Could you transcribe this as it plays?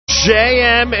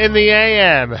JM in the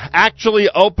AM actually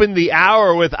opened the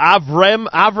hour with Avram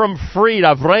Fried,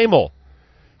 Avramel.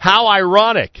 How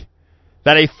ironic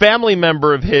that a family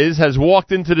member of his has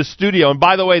walked into the studio. And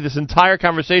by the way, this entire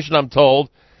conversation, I'm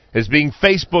told, is being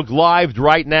Facebook Lived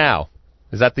right now.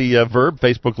 Is that the verb,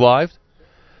 Facebook Lived?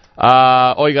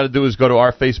 All you got to do is go to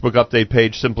our Facebook update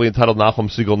page, simply entitled Nachum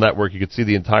Segal Network. You can see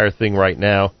the entire thing right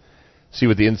now. See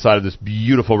what the inside of this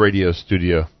beautiful radio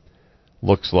studio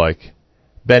looks like.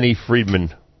 Benny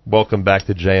Friedman, welcome back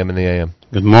to JM in the AM.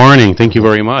 Good morning. Thank you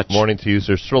very much. Morning to you,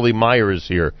 sir. Shirley Meyer is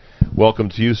here. Welcome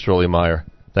to you, Shirley Meyer.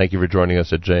 Thank you for joining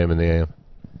us at JM in the AM.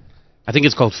 I think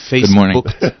it's called Facebook. Good morning.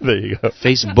 There you go.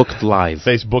 Facebook Live.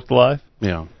 Facebook Live?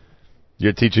 Yeah.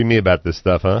 You're teaching me about this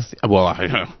stuff, huh? Well,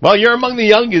 Well, you're among the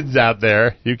youngins out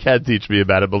there. You can teach me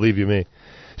about it, believe you me.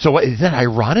 So what, is that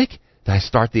ironic that I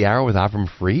start the hour with Avram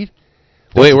Fried?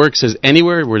 the way it works is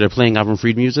anywhere where they're playing Avram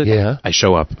Fried music, Yeah. I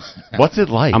show up. What's it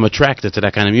like? I'm attracted to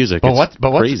that kind of music. It's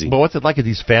crazy. But what's it like at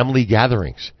these family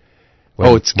gatherings?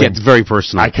 It gets very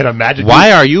personal. I can imagine.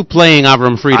 Why are you playing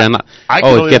Avram Fried?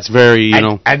 It gets very,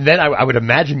 And then I would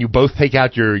imagine you both take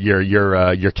out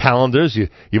your calendars.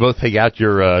 You both take out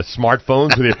your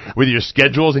smartphones with your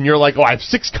schedules, and you're like, oh, I have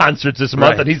 6 concerts this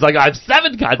month, and he's like, I have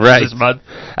 7 concerts this month,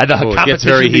 and the competition it gets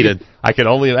very heated. I can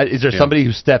only. Is there somebody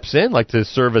who steps in, like to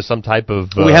serve as some type of?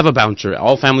 We have a bouncer.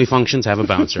 All family functions have a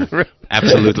bouncer.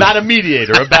 Absolutely. Not a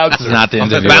mediator, a bouncer. Not the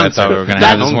interview I thought we were going to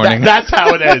have this morning. That's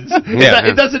how it ends.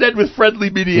 It doesn't end with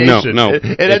friendly mediation. No.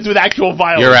 It ends with actual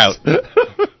violence. You're out.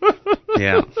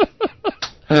 Yeah.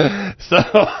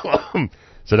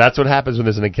 So that's what happens when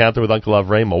there's an encounter with Uncle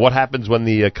Avramel. What happens when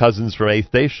the cousins from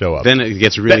 8th Day show up? Then it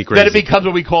gets really crazy. Then it becomes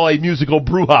what we call a musical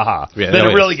brouhaha. Yeah, then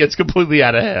it really gets completely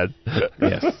out of hand.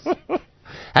 Yes.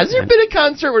 Has there been a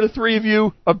concert where the 3 of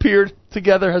you appeared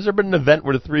together? Has there been an event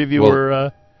where the 3 of you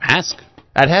were... Ask.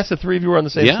 At Haas, the 3 of you were on the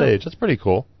same stage. That's pretty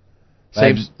cool.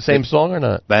 Same song or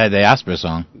not? The Diaspora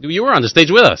song. You were on the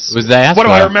stage with us. It was Diaspora. What,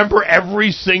 do I remember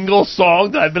every single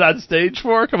song that I've been on stage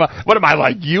for? Come on. What am I,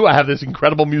 like you? I have this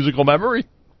incredible musical memory.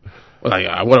 Well,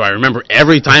 what do I remember?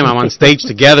 Every time I'm on stage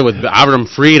together with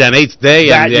Avram Fried on 8th Day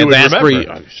That and you would Asprey.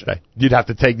 remember. You'd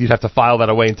have to file that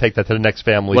away and take that to the next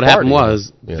family What party. happened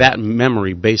was that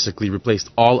memory basically replaced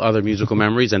all other musical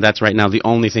memories, and that's right now the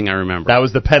only thing I remember. That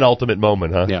was the penultimate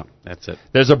moment, huh? Yeah, that's it.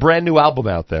 There's a brand new album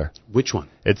out there. Which one?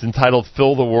 It's entitled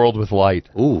Fill the World with Light.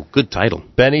 Ooh, good title.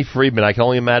 Benny Friedman, I can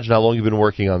only imagine how long you've been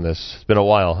working on this. It's been a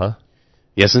while, huh?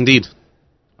 Yes, indeed.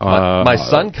 My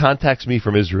son contacts me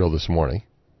from Israel this morning.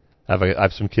 I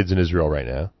have some kids in Israel right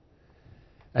now.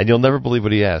 And you'll never believe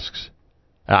what he asks.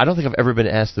 I don't think I've ever been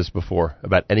asked this before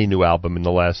about any new album in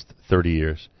the last 30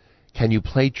 years. Can you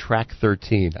play track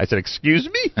 13? I said, excuse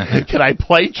me? Can I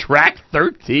play track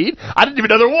 13? I didn't even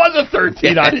know there was a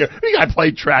 13 on here. I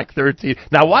play track 13.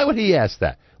 Now, why would he ask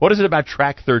that? What is it about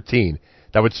track 13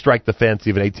 that would strike the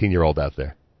fancy of an 18-year-old out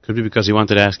there? Could be because he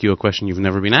wanted to ask you a question you've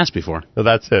never been asked before. No,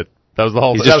 that's it. That was the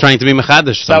whole. He's just trying to be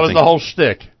mechadish. That was the whole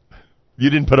shtick. You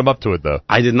didn't put him up to it, though.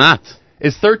 I did not.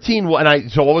 Is 13,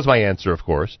 so what was my answer, of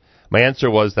course? My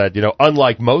answer was that,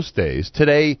 unlike most days,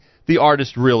 today the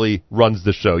artist really runs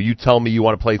the show. You tell me you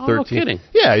want to play 13. Oh, no kidding.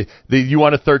 Yeah, you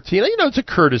want a 13. It's a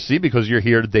courtesy because you're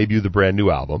here to debut the brand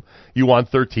new album. You want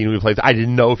 13, we play. I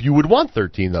didn't know if you would want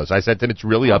 13, though. So I said to him, it's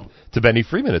really up to Benny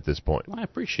Freeman at this point. Well, I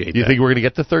appreciate that. Do you think we're going to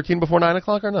get to 13 before 9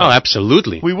 o'clock or not? Oh,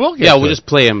 absolutely. We will get we'll just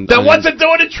play him. Then what's it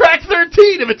doing in track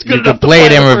 13 if it's good you enough can play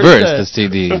it in reverse, the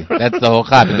CD. That's the whole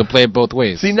cop. You can play it both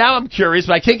ways. See, now I'm curious,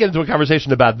 but I can't get into a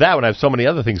conversation about that when I have so many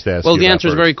other things to ask you. Well, the answer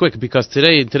is first. very quick, because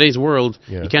in today's world,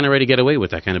 you can't already get away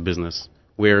with that kind of business.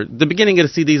 Where the beginning of the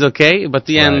CD is okay, but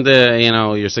the end,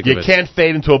 you're sick of it. You can't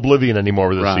fade into oblivion anymore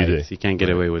with a CD. You can't get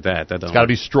away with that. It's got to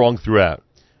be strong throughout.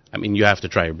 I mean, you have to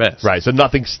try your best. Right, so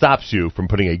nothing stops you from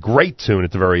putting a great tune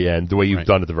at the very end, the way you've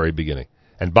done at the very beginning.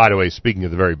 And by the way, speaking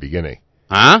of the very beginning.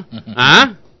 Huh?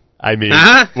 Huh? I mean,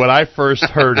 when I first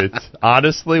heard it,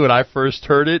 honestly,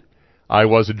 I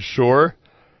wasn't sure.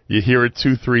 You hear it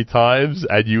 2-3 times,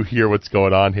 and you hear what's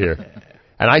going on here.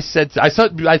 And I said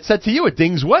to you at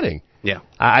Ding's wedding. Yeah.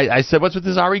 I said, what's with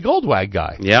this Ari Goldwag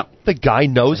guy? Yeah. The guy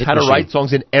knows how to write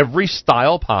songs in every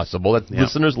style possible that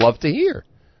listeners love to hear.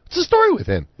 What's the story with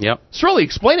him? Yep. Shirley,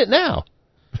 explain it now.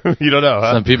 You don't know,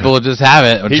 huh? Some people just have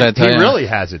it. He really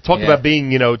has it. Talk about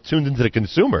being, tuned into the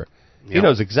consumer. He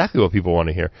knows exactly what people want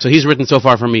to hear. So he's written so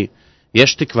far for me,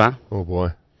 Yesh Tikva. Oh, boy.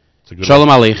 It's a good Shalom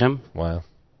Aleichem. Wow.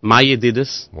 Ma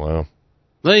Yedidus. Wow.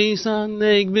 Right.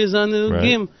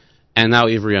 And now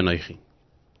Ivri Anoichi.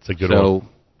 It's a good one.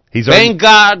 Thank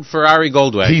God for Ari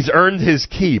Goldwag. He's earned his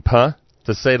keep, huh?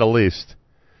 To say the least.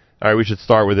 All right, we should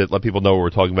start with it. Let people know what we're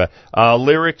talking about.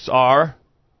 Lyrics are...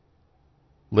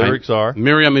 Lyrics are?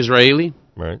 Miriam Israeli.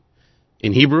 Right.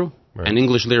 In Hebrew. Right. And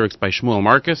English lyrics by Shmuel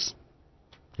Marcus.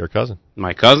 Your cousin.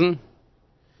 My cousin.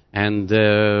 And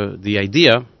the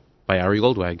idea by Ari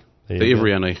Goldwag. The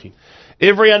Ivri Anochi.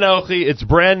 Ivri Anochi, it's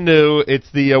brand new. It's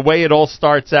the way it all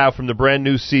starts out from the brand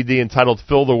new CD entitled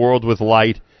Fill the World with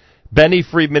Light. Benny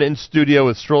Friedman in studio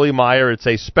with Shirley Meyer. It's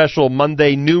a special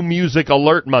Monday, New Music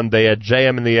Alert Monday at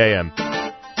JM in the AM.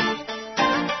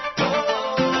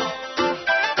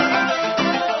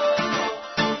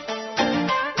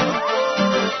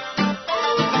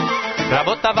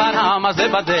 רבות עבר העם הזה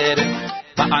בדרך,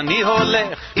 ואני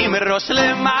הולך עם ראש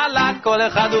למעלה, כל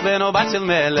אחד הוא בן או בת של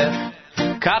מלך.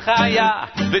 ככה היה,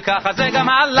 וככה זה גם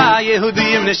עלה,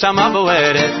 יהודי עם נשמה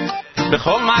בוערת.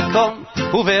 בכל מקום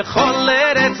ובכל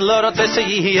ארץ, לא רוצה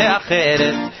שיהיה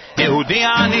אחרת. יהודי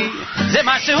אני, זה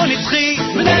משהו נצחי.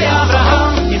 בני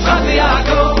אברהם, יצחק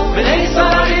ויעקב, בני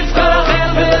שרה רבקה רחל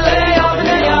ולאה.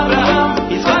 בני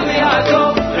אברהם, יצחק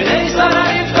ויעקב, בני שרה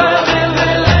רבקה רחל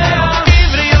ולאה.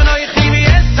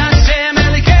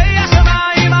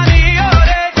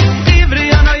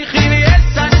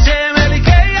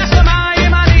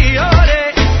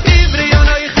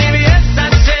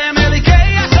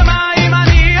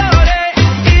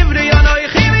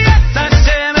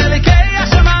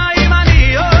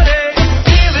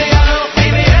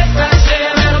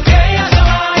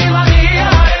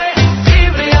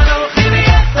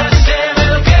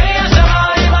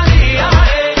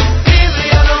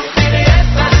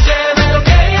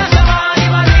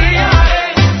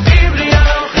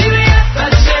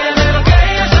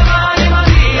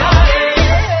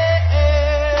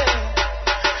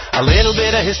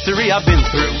 History I've been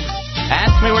through.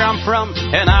 Ask me where I'm from,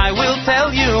 and I will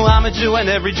tell you I'm a Jew, and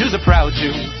every Jew's a proud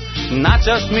Jew. Not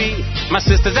just me, my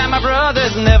sisters and my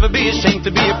brothers. Never be ashamed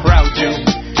to be a proud Jew.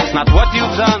 It's not what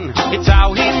you've done, it's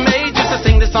how He made you. So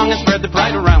sing the song and spread the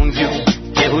pride around you.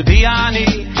 Yehudi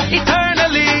ani,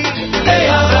 eternally.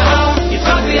 Hey Abraham,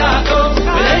 Yitzchak v'Yaakov,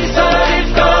 v'nei Sarah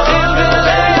Rivka, Rachel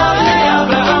v'Leah. Hey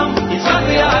Abraham, Yitzchak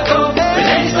v'Yaakov,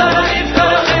 v'nei Sarah Rivka,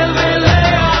 Rachel v'Leah.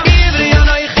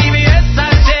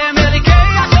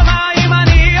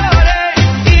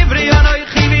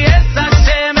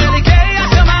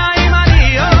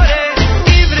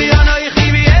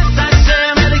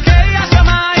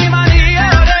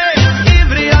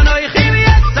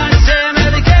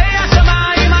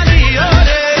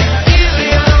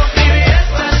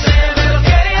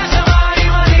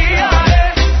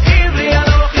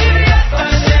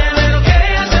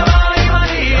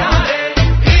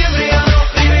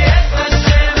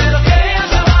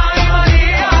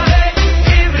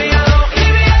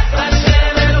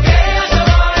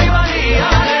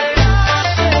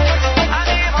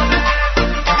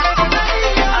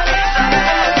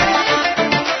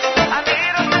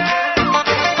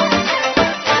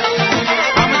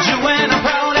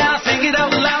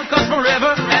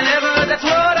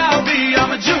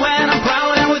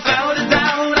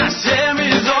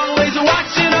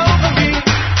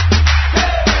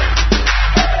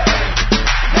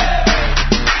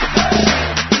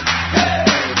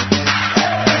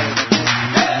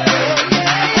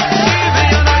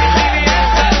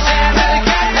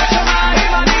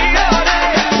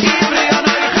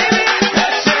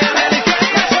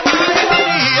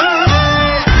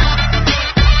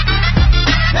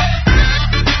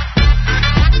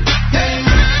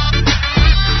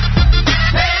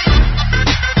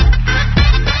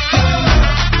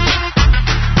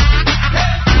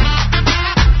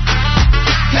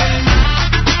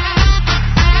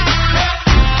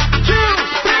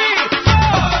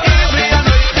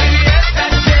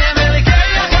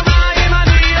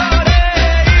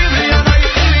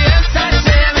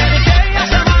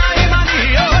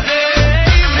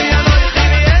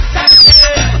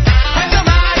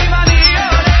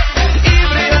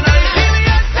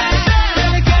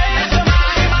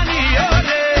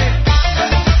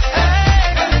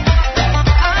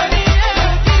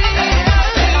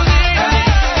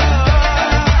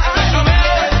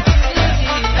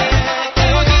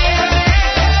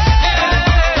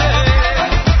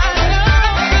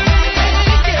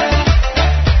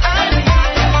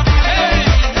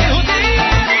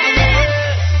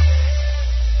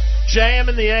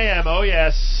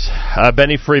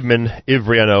 Benny Friedman,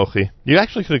 Ivri Anochi. You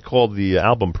actually could have called the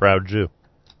album Proud Jew.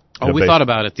 Oh, we thought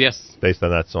about it, yes. Based on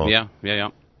that song. Yeah.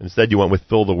 Instead, you went with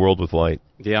Fill the World with Light.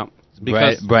 Yeah.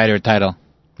 Brighter title.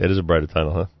 It is a brighter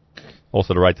title, huh?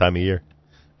 Also the right time of year.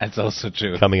 That's also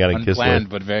true. Coming out in Kislev. Unplanned,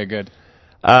 but very good.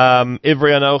 Ivri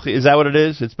Anochi, is that what it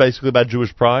is? It's basically about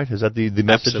Jewish pride? Is that the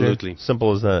message? Absolutely.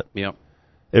 Simple as that. Yeah.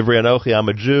 Ivri Anochi, I'm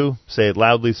a Jew. Say it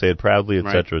loudly, say it proudly,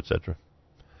 etc., etc.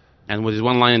 And with his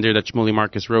one line in there that Shmuley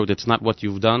Marcus wrote, it's not what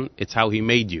you've done, it's how he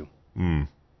made you. Mm.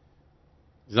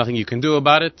 There's nothing you can do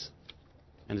about it,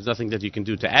 and there's nothing that you can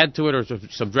do to add to it or to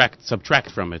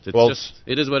subtract from it. It's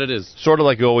it is what it is. Sort of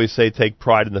like you always say, take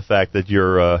pride in the fact that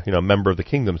you're a member of the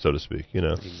kingdom, so to speak.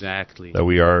 Exactly. That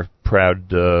we are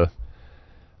proud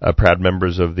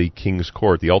members of the King's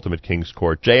Court, the ultimate King's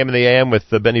Court. JM in the AM with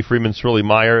Benny Friedman, Shirley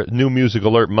Meyer, New Music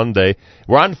Alert Monday.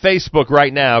 We're on Facebook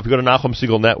right now. If you go to Nachum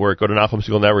Segal Network, you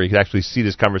can actually see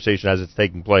this conversation as it's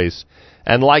taking place.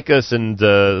 And like us and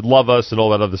love us and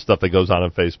all that other stuff that goes on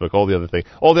Facebook, all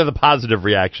the other positive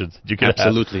reactions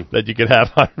that you can have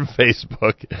on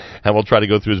Facebook. And we'll try to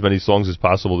go through as many songs as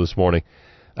possible this morning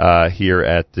here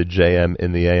at the JM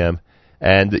in the AM.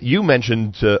 And you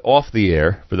mentioned off the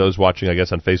air, for those watching, I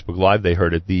guess, on Facebook Live, they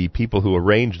heard it, the people who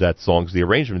arranged that song. The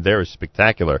arrangement there is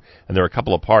spectacular, and there are a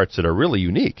couple of parts that are really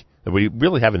unique that we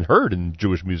really haven't heard in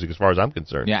Jewish music as far as I'm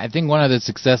concerned. Yeah, I think one of the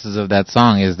successes of that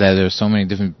song is that there's so many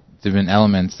different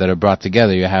elements that are brought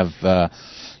together. You have,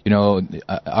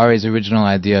 Ari's original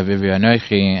idea of Ivri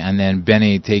Anochi, and then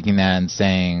Benny taking that and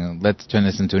saying, let's turn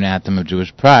this into an anthem of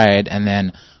Jewish pride, and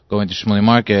then going to Shmuley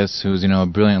Marcus, who's, a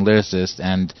brilliant lyricist,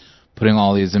 and putting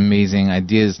all these amazing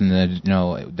ideas in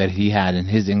that he had in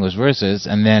his English verses,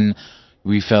 and then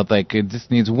we felt like this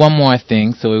needs one more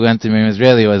thing, so we went to Miriam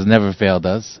Israeli, who has never failed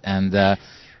us, and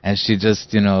she just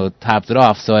topped it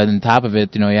off. So on top of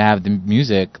it, you have the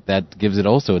music that gives it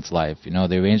also its life.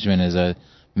 The arrangement is a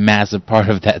massive part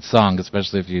of that song,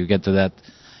 especially if you get to that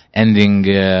ending.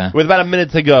 With about a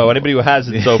minute to go, anybody who has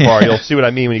it so far, you'll see what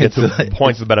I mean when you get to the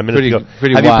point with about a minute to go.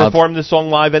 Have you performed this song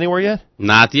live anywhere yet?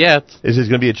 Not yet. Is this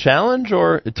going to be a challenge,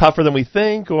 or tougher than we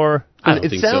think, or I don't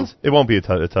think so. It won't be a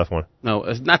tough one. No,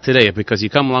 not today, because you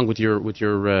come along with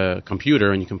your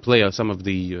computer and you can play some of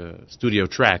the studio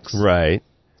tracks. Right.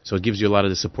 So it gives you a lot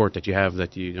of the support that you have.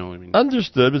 That you know what I mean.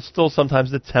 Understood, but still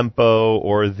sometimes the tempo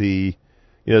or the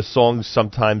songs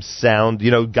sometimes sound,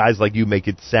 guys like you make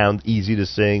it sound easy to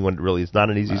sing when it really is not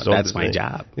an easy song to sing. That's my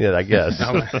job. Yeah, I guess.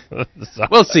 So,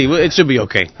 we'll see. It should be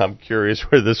okay. I'm curious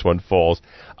where this one falls.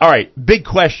 All right, big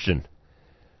question.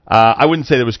 I wouldn't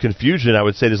say there was confusion. I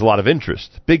would say there's a lot of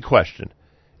interest. Big question.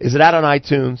 Is it out on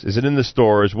iTunes? Is it in the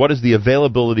stores? What is the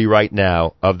availability right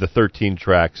now of the 13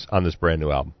 tracks on this brand new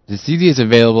album? The CD is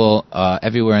available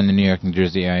everywhere in the New York, New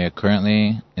Jersey area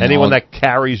currently. Anyone that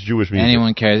carries Jewish music?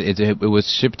 Anyone carries. It was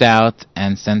shipped out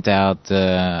and sent out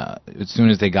as soon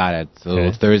as they got it.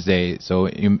 So Thursday. So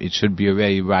it should be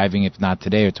already arriving, if not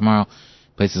today or tomorrow,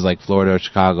 places like Florida or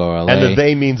Chicago or LA. And the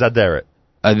they means Aderet.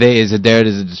 There is a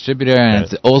distributor, and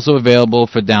it's also available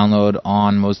for download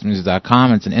on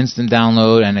mostmusic.com. It's an instant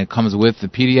download, and it comes with the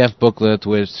PDF booklet,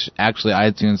 which actually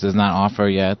iTunes does not offer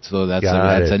yet, so that's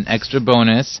an extra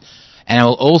bonus. And it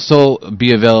will also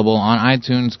be available on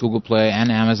iTunes, Google Play,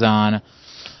 and Amazon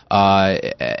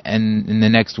and in the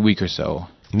next week or so.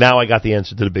 Now I got the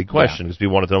answer to the big question, because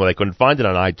people wanted to know why they couldn't find it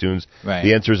on iTunes. Right.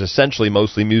 The answer is essentially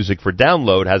mostly music for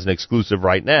download has an exclusive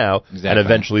right now, and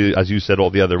eventually, as you said,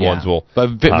 all the other ones will.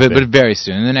 But very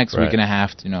soon, in the next week and a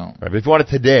half, Right. But if you want it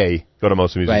today, go to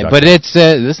mostlymusic.com. Right. But it's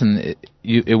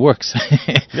it works.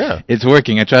 Yeah, it's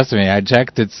working. Trust me. I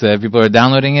checked. It's people are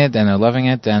downloading it and they're loving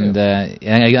it. And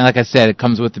like I said, it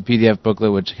comes with the PDF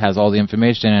booklet, which has all the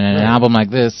information. And an album like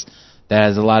this that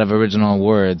has a lot of original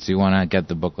words, you want to get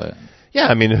the booklet. Yeah,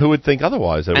 I mean, who would think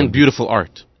otherwise? And beautiful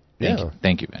art.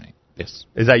 Thank you, Benny. Yes.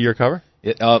 Is that your cover?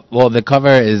 Well, the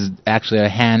cover is actually a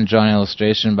hand-drawn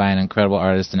illustration by an incredible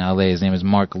artist in LA. His name is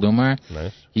Mark Loomer.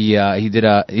 Nice. He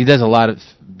does a lot of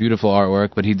beautiful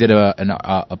artwork, but he did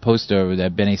a poster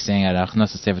that Benny sang at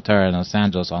Achnasa Sefer Torah in Los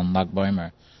Angeles on Lag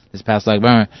Boimer, this past Lag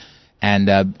Boimer. And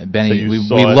Benny, we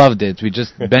loved it.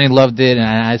 Benny loved it, and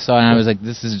I saw it, and I was like,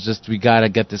 we gotta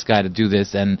get this guy to do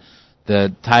this. And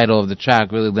the title of the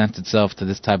track really lent itself to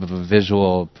this type of a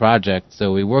visual project.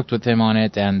 So we worked with him on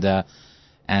it, and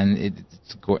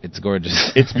it's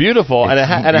gorgeous. It's beautiful, and it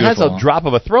has a drop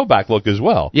of a throwback look as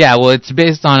well. Yeah, well, it's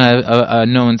based on a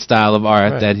known style of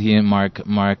art that he and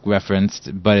Mark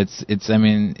referenced, but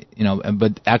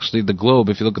but actually the globe,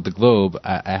 if you look at the globe,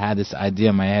 I had this idea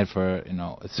in my head for,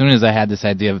 as soon as I had this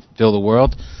idea of Fill the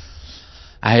World,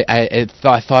 I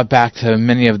thought back to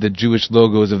many of the Jewish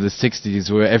logos of the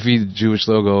 60s, where every Jewish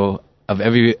logo of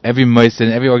every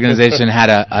Moisen, every organization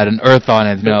had an earth on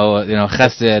it,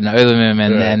 Chesed and Olamim,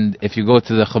 and if you go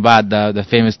to the Chabad, the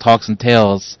famous Talks and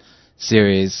Tales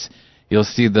series, you'll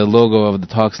see the logo of the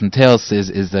Talks and Tales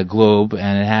is the globe,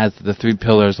 and it has the three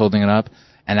pillars holding it up,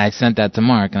 And I sent that to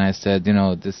Mark, and I said,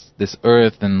 this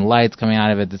earth and lights coming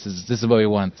out of it, this is what we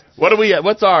want. What do we?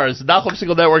 What's ours? Nachum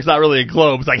Segal Network's not really a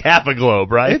globe; it's like half a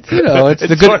globe, right?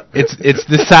 It's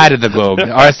the side of the globe,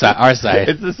 our side.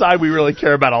 It's the side we really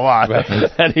care about a lot.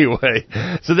 Right. Anyway,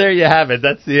 so there you have it.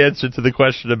 That's the answer to the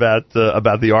question about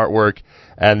the artwork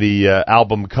and the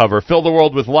album cover. Fill the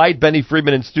World with Light. Benny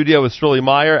Friedman in studio with Shirley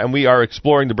Meyer, and we are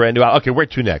exploring the brand new album. Okay, where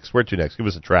to next? Give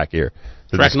us a track here.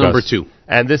 Track number 2.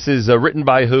 And this is written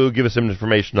by who? Give us some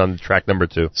information on track number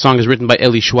 2. Song is written by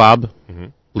Eli Schwab.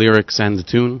 Lyrics and the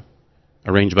tune.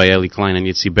 Arranged by Eli Klein and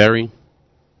Yitzi Berry.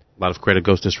 A lot of credit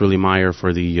goes to Shirley Meyer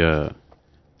for the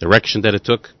direction that it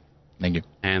took. Thank you.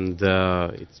 And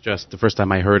it's just the first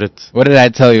time I heard it. What did I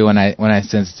tell you when I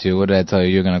sent it to you? What did I tell you?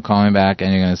 You're going to call me back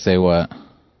and you're going to say what?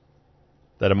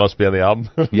 That it must be on the album?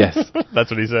 Yes.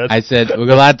 That's what he said? I said, a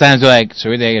lot of times we're like,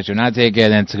 should we take it, should we not take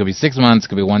it? And it could be 6 months, it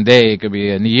could be 1 day, it could be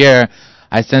a year.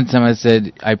 I sent him, I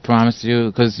said, I promise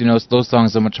you, because, those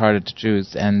songs are much harder to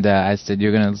choose. And I said,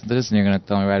 you're going to listen to this and you're going to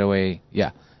tell me right away, yeah.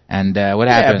 And what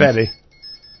happened? Yeah, Benny.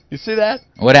 You see that?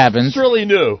 What happened? Surely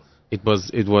knew. It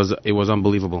was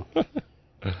unbelievable.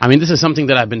 I mean, this is something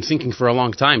that I've been thinking for a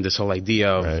long time, this whole idea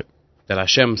of that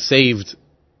Hashem saved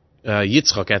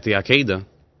Yitzchak at the Akedah.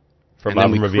 From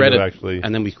Avram Avinu, actually.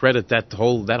 And then we credit that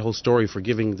whole story for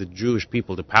giving the Jewish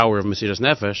people the power of Mesiras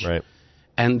Nefesh. Right.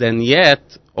 And then yet,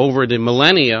 over the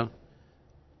millennia,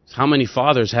 how many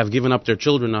fathers have given up their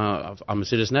children on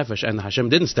Mesiras Nefesh, and Hashem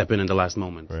didn't step in the last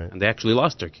moment. Right. And they actually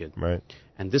lost their kid. Right.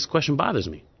 And this question bothers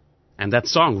me. And that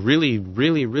song really,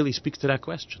 really, really speaks to that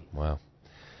question. Wow.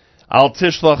 Al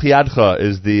Tishlach Yadcha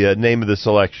is the name of the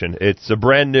selection. It's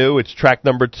brand new. It's track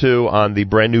number 2 on the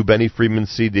brand new Benny Friedman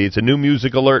CD. It's a new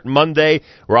Music Alert Monday.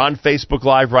 We're on Facebook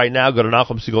Live right now. Go to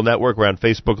Nachum Segal Network. We're on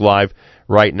Facebook Live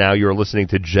right now. You're listening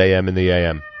to JM in the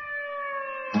AM.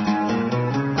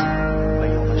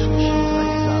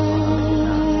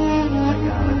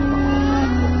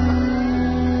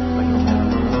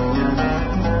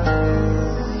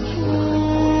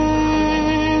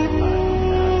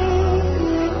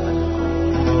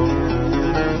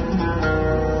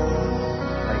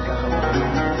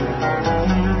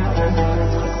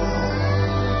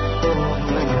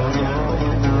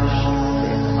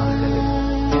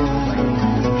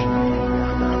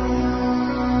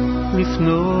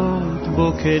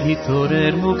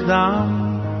 התעורר מוקדם,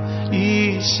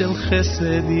 איש של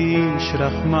חסד, איש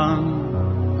רחמן,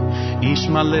 איש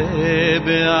מלא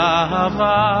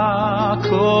באהבה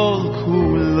כל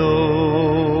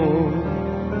כולו.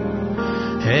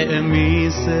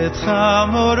 העמיס את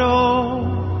חמורו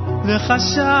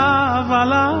וחשב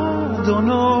על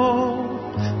אדונו,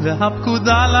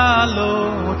 והפקודה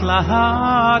לעלות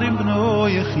להר עם בנו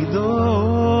יחידו.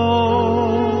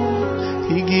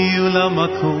 הגיעו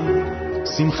למקום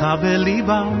שמחה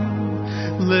בליבם,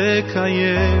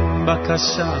 לקיים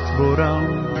בקשת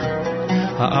בורם.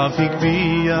 האב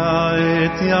הגביע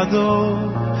את ידו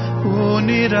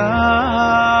ונרעד,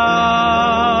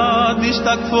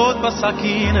 משתקפות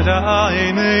בסכין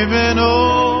רעיני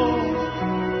בנו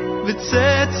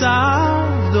וצאצאיו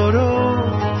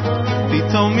דורות.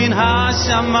 פתאום מן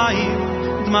השמיים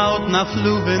דמעות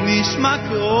נפלו ונשמע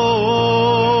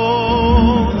קול.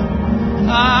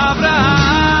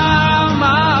 אברהם,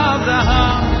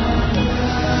 אברהם,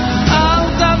 אל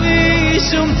תביא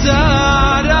שום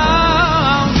צרה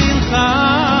ממך,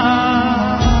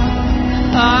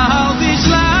 אל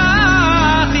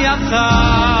תשלח ידך,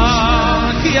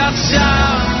 כי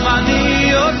עכשיו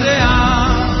אני יודע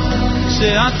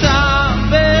שאתה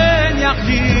בן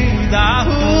יחיד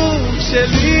אהוב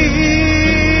שלי.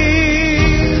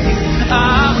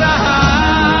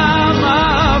 אברהם,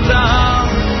 אברהם,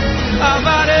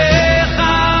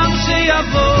 אברכם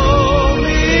שיבוא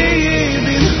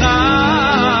מבנך,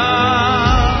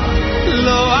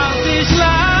 לא אל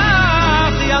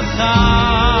תשלח ידך,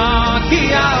 כי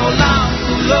העולם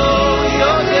כולו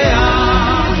יודע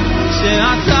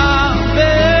שאתה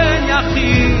בן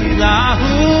יחיד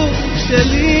אהוב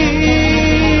שלי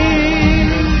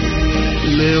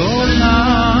לעולם.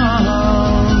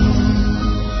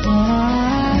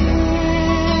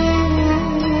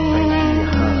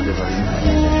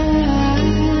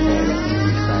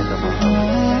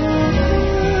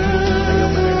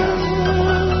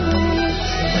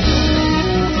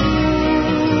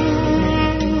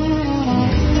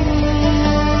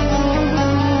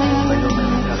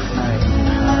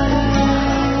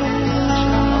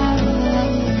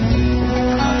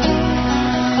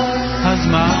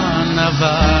 הזמן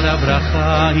עבר,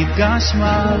 הברכה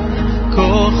התגשמה,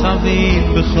 כוכבית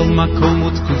בכל מקום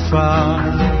ותקופה,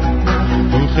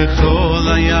 וככל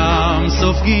הים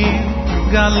סופגים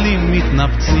גלים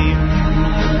מתנפצים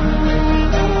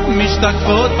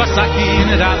משתקפות בסכין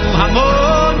ראו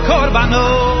המון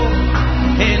קורבנות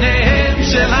עיניהם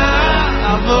של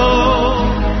האבות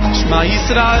שמע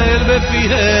ישראל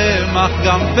בפיהם אך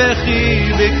גם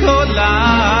בכי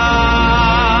בקולם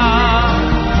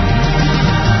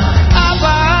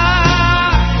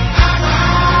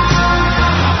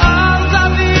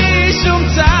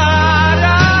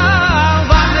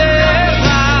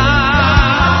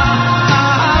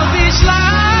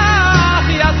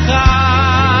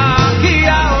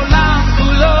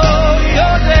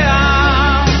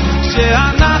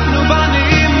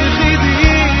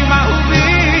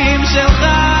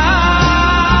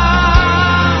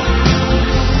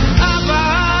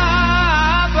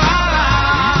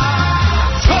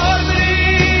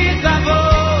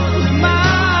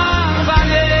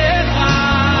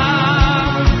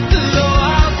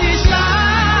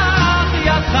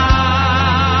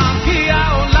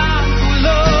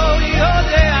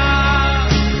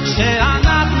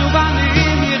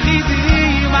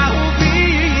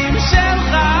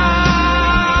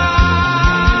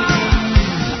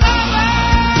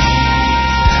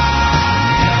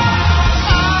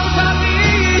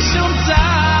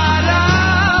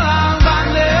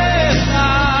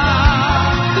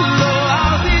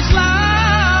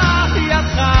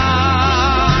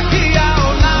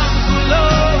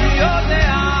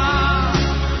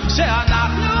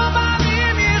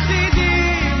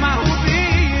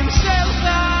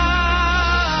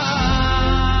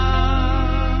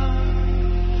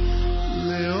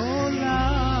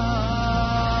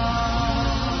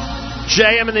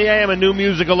JM in the AM, a new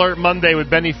music alert Monday with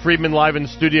Benny Friedman live in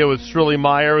studio with Shirley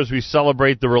Meyer as we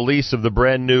celebrate the release of the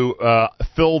brand new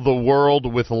Fill the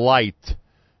World with Light.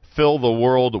 Fill the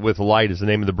World with Light is the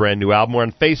name of the brand new album. We're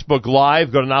on Facebook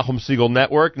Live. Go to Nachum Segal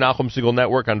Network. Nachum Segal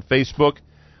Network on Facebook.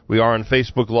 We are on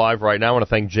Facebook Live right now. I want to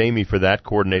thank Jamie for that,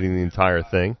 coordinating the entire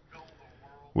thing.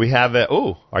 We have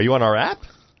are you on our app?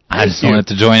 I just wanted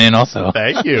to join in also.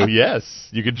 Thank you, yes.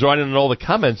 You can join in on all the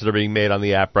comments that are being made on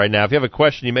the app right now. If you have a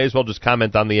question, you may as well just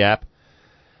comment on the app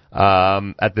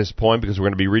at this point, because we're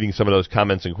going to be reading some of those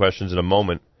comments and questions in a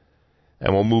moment.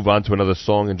 And we'll move on to another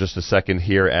song in just a second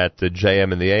here at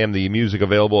JM in the AM. The music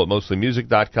available at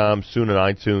mostlymusic.com, soon in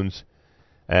iTunes.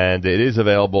 And it is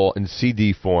available in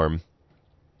CD form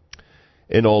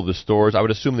in all the stores. I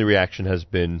would assume the reaction has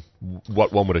been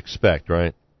what one would expect,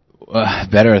 right?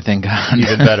 Better, thank God.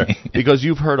 Even better. Because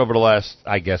you've heard over the last,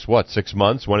 6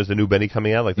 months, when is the new Benny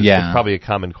coming out? This is probably a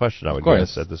common question, I would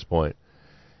guess, at this point.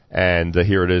 And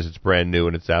here it is. It's brand new,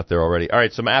 and it's out there already. All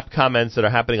right, some app comments that are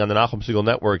happening on the Nachum Segal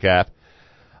Network app.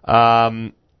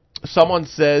 Someone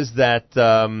says that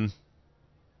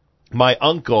my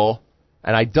uncle,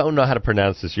 and I don't know how to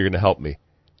pronounce this, you're going to help me.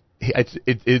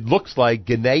 It looks like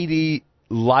Gennady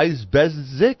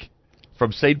Leisbezik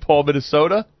from St. Paul,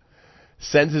 Minnesota.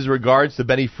 Sends his regards to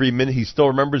Benny Friedman. He still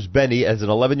remembers Benny as an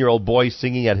 11-year-old boy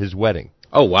singing at his wedding.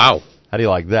 Oh, wow. How do you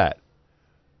like that?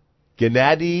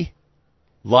 Gennady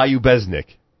Lyubeznik.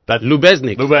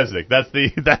 Lubeznik. Lubeznik. That's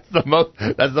the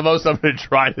most I'm going to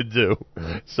try to do.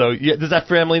 So, does that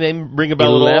family name ring a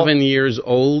bell at all? 11 years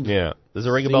old. Yeah. Does it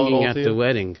ring a bell at all? Singing at the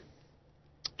wedding.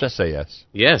 Just say yes.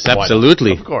 Yes,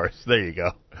 absolutely. Of course. There you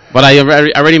go. But I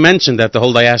already mentioned that the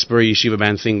whole diaspora yeshiva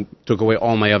band thing took away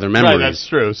all my other memories. Right, that's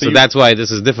true. So that's why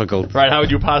this is difficult. Right, how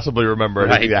would you possibly remember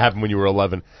anything that happened when you were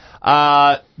 11?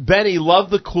 Benny, love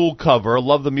the cool cover,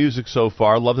 love the music so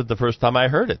far, loved it the first time I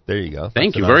heard it. There you go.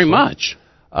 Thank you very much.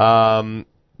 A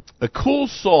cool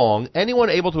song. Anyone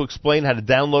able to explain how to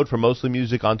download from Mostly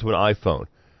Music onto an iPhone?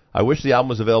 I wish the album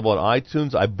was available on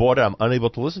iTunes. I bought it. I'm unable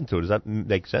to listen to it. Does that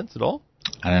make sense at all?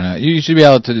 I don't know. You should be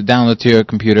able to download to your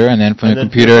computer, and then from your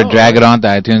computer, drag it onto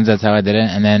iTunes. That's how I did it,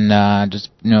 and then just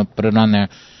put it on there.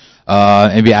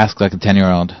 Maybe ask like a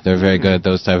 10-year-old. They're very good at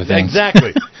those type of things.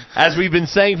 Exactly. As we've been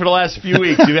saying for the last few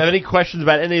weeks, if you have any questions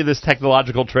about any of this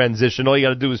technological transition, all you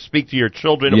got to do is speak to your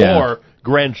children or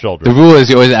grandchildren. The rule is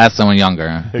you always ask someone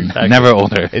younger, never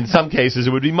older. In some cases,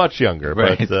 it would be much younger.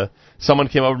 Right. But someone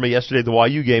came over to me yesterday at the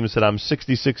YU game and said, I'm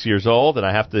 66 years old, and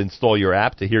I have to install your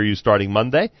app to hear you starting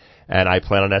Monday, and I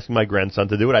plan on asking my grandson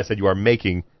to do it. I said, you are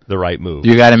making the right move.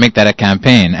 You got to make that a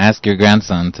campaign. Ask your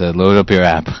grandson to load up your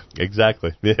app.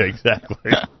 Exactly. Yeah,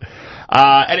 exactly.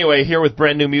 Anyway, here with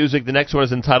brand new music. The next one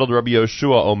is entitled Rabbi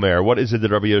Yoshua Omer. What is it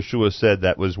that Rabbi Yoshua said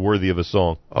that was worthy of a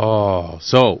song? Oh,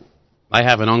 so I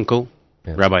have an uncle,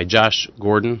 Rabbi Josh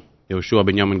Gordon, Yoshua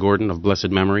Benjamin Gordon of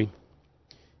blessed memory.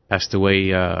 Passed away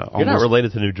You're not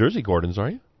related to New Jersey Gordons,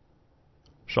 are you?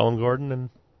 Shalom Gordon and...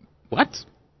 What?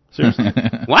 Seriously?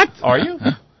 What? Are you?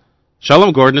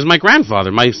 Shalom Gordon is my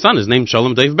grandfather. My son is named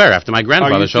Shalom Dave Ber after my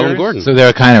grandfather, Shalom serious? Gordon. So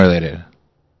they're kind of related.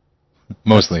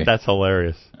 Mostly. That's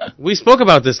hilarious. We spoke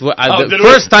about this the did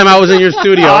first time I was in your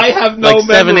studio. I have no like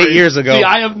 7, 8 memories. years ago. See,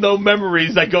 I have no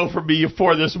memories that go from me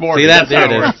before this morning. See, That's how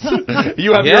it works.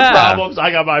 You have your Yeah. problems,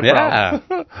 I got my Yeah.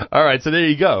 problems. All right, so there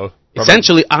you go.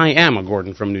 Essentially, I am a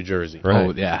Gordon from New Jersey. Right.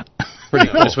 Oh, yeah. Pretty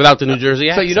cool. Just without the New Jersey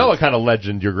So accent. you know what kind of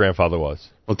legend your grandfather was.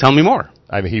 Well, tell me more.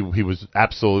 I mean, he was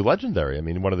absolutely legendary. I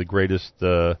mean, one of the greatest.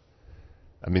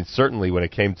 Certainly when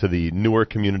it came to the Newark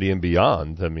community and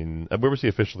beyond. I mean, where was he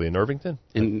officially? In Irvington?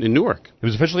 In Newark. He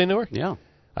was officially in Newark? Yeah.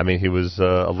 I mean, he was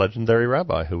a legendary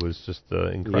rabbi who was just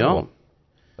incredible.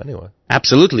 Anyway.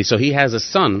 Absolutely. So he has a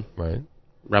son, Right.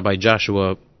 Rabbi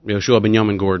Yoshua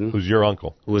Benjamin Gordon, Who's your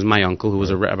uncle? who was my uncle, who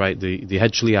was a rabbi, the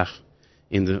head shliach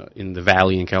in the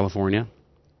valley in California,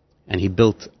 and he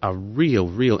built a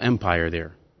real empire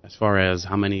there. As far as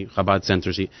how many Chabad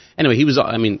centers he was.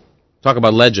 I mean, talk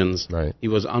about legends. Right. He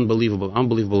was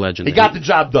unbelievable legend. He got the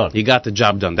job done. He got the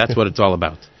job done. That's what it's all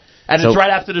about. And So- it's right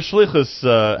after the Shlichus,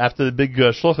 after the big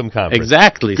Shluchim conference.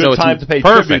 Exactly. Good So it's time to pay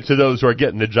perfect. tribute to those who are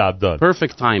getting the job done.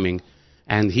 Perfect timing.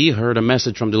 And he heard a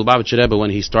message from the Lubavitcher Rebbe when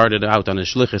he started out on his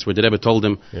shlichus, where the Rebbe told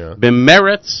him, Yeah.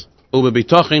 "B'meretz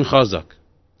u'b'bitochin chazak,"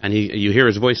 and you hear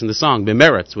his voice in the song,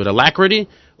 "B'meretz," with alacrity,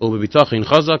 u'b'bitochin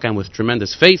chazak, and with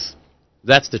tremendous faith.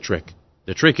 That's the trick.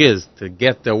 The trick is to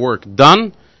get the work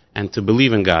done and to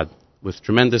believe in God with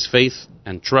tremendous faith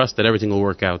and trust that everything will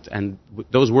work out. And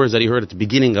those words that he heard at the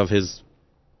beginning of his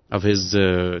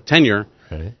tenure.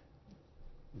 Okay.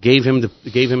 Gave him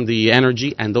the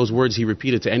energy, and those words he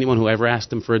repeated to anyone who ever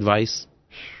asked him for advice,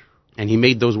 and he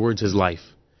made those words his life.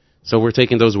 So we're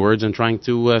taking those words and trying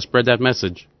to spread that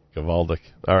message. Gavaldik.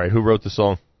 All right, who wrote the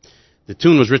song? The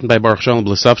tune was written by Baruch Shalom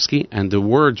Blasovsky, and the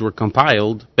words were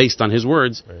compiled, based on his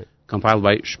words, Right. compiled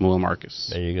by Shmuel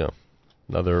Marcus. There you go.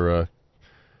 Another,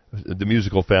 the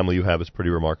musical family you have is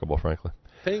pretty remarkable, frankly.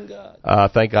 Thank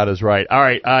God. Thank God is right. All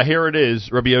right, here it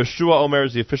is. Rabbi Yoshua Omer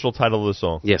is the official title of the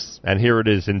song. Yes. And here it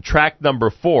is in track number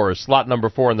 4, slot number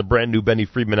 4 in the brand new Benny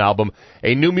Friedman album.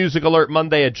 A new music alert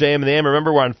Monday at JM and the AM.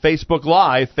 Remember, we're on Facebook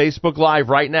Live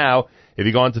right now. If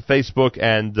you go onto Facebook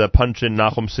and punch in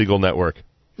Nachum Siegel Network.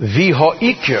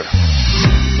 והעיקר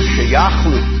שייך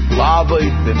לי לעבוד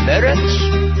במרץ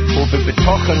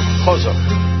ובביטחון חוזק.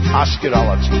 אזכיר על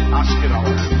עצמי.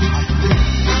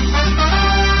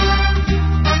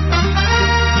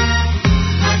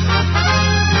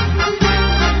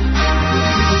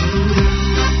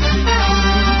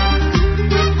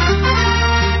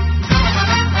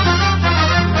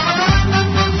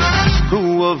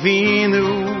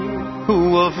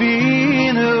 Hu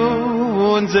avinu,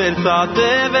 unser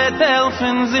Vater wird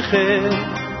helfen sich.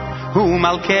 Hu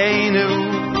Malkeinu,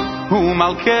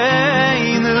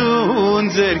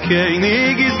 unser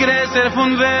König ist größer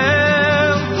von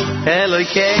Welt.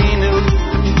 Elokeinu,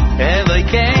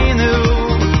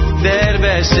 der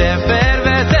Beschäfer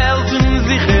wird helfen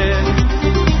sich.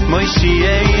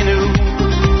 Moshienu,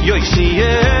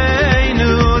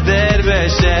 Yoshienu, der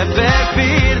Beschäfer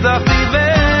führt auf die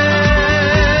Welt.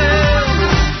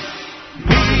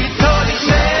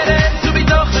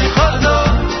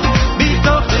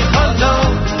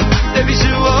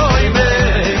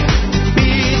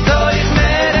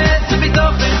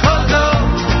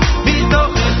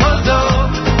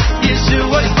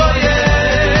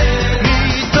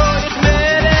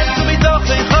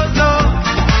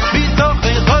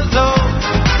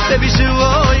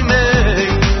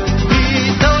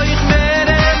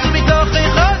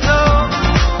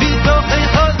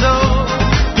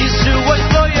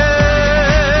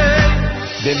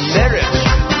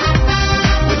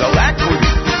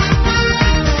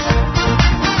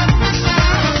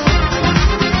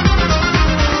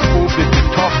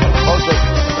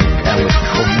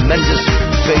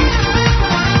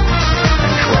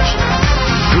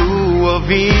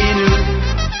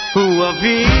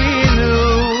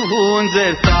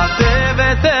 Unser Vater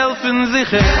wird helfen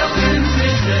sich.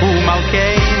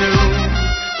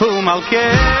 Hu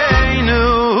Malkeinu,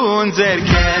 unser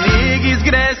König ist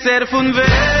größer von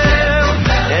Welt.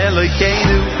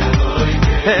 Elokeinu,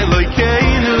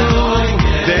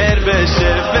 der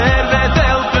Beschäfer wird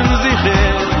helfen sich.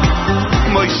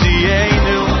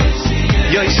 Moshienu,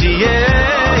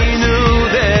 Yoshienu,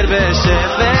 der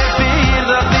Beschäfer führt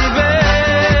auf die Welt.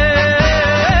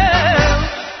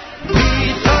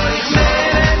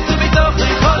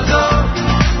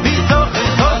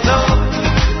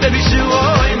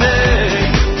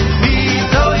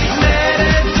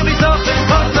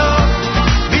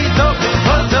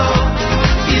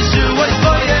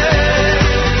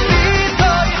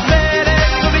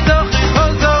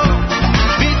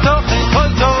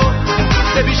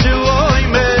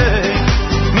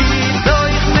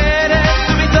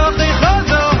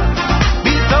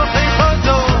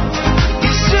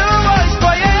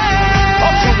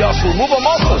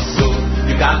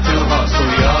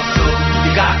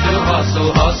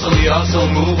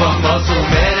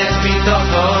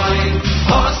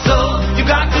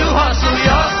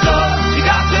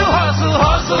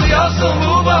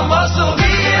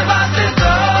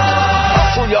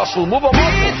 Yasel, move 'em up.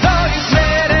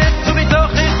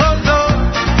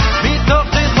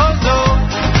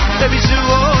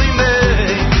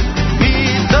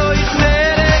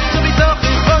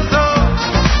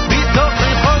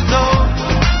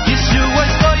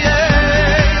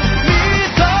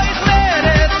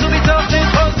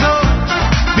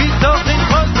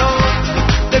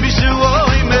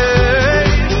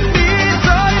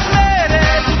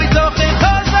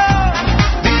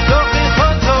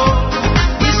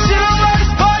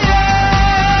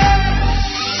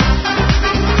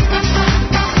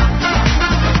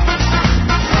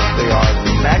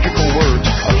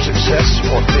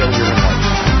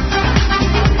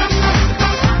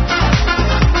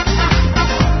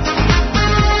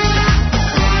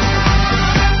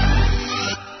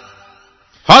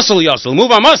 Hustle, Yussel,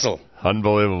 move on muscle.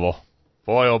 Unbelievable.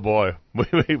 Boy, oh boy. We've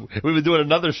been doing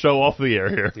another show off the air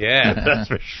here. Yeah. That's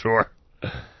for sure.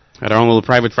 At our own little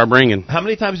private Farbrengen. How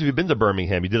many times have you been to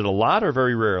Birmingham? You did it a lot or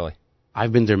very rarely?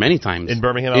 I've been there many times. In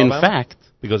Birmingham, In Alabama? fact,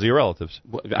 Because of your relatives.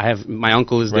 I have my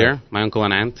uncle is Right. there, my uncle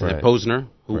and aunt, Right. Posner,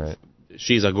 who Right.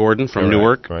 she's a Gordon from Right,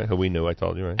 Newark, Right, who we knew, I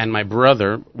told you, right? and my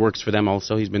brother works for them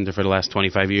also. He's been there for the last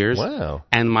 25 years. Wow.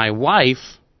 And my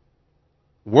wife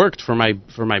worked for my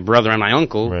brother and my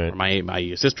uncle, Right. or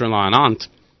my sister-in-law and aunt,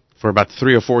 for about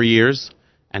 3 or 4 years,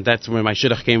 and that's where my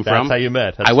shidduch came That's from. how you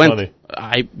met. That's I went.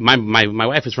 funny. My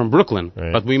wife is from Brooklyn,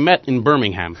 Right. but we met in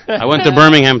Birmingham. I went to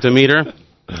Birmingham to meet her.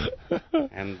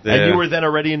 And And you were then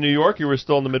already in New York? You were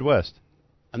still in the Midwest?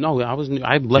 no, I left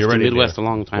You're the already Midwest there. a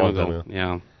long time Long ago. time ago.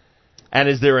 Yeah, And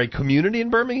is there a community in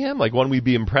Birmingham? Like one we'd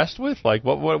be impressed with? Like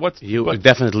what's... you what- would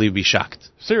definitely be shocked.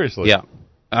 Seriously? Yeah.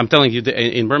 I'm telling you,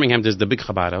 in Birmingham, there's the big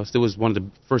Chabad house. There was one of the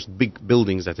first big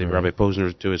buildings that Rabbi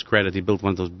Posner, to his credit, he built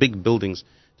one of those big buildings,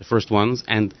 the first ones,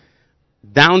 and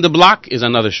down the block is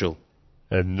another shul.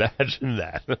 Imagine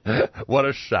that. What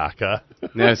a shock, huh?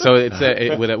 Yeah, so it's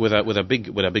with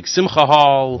a big simcha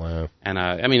hall, Wow. and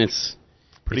I mean it's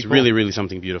Pretty cool. really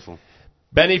something beautiful.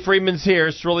 Benny Friedman's here.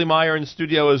 Shirley Meyer in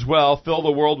studio as well. Fill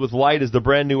the World with Light is the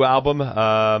brand new album.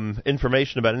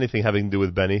 Information about anything having to do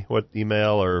with Benny. What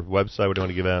email or website would you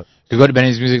want to give out? You could go to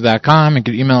bennysmusic.com. You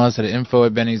could email us at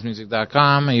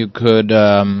info@bennysmusic.com. You could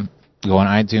go on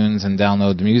iTunes and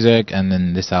download the music, and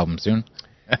then this album soon.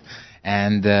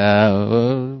 And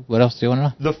what else do you want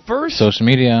to know? The first Social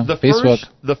media, Facebook.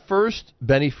 the first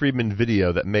Benny Friedman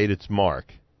video that made its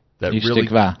mark. That Ich really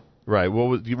Tikva. right. What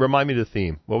was? You remind me of the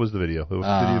theme. What was the video?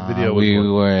 The video We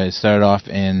was started off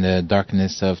in the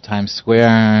darkness of Times Square,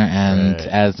 and Right.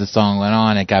 as the song went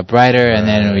on, it got brighter, and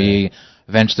then Right. we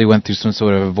eventually went through some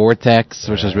sort of a vortex,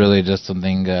 which was really just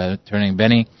something turning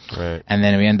Benny. right. And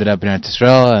then we ended up in Eretz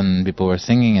Yisrael, and people were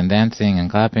singing and dancing and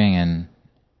clapping and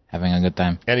having a good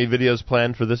time. Any videos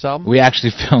planned for this album? We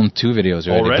actually filmed 2 videos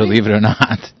already, Already? believe it or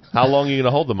not. How long are you going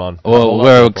to hold them on? Well, Hold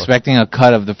we're on for? expecting a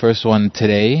cut of the first one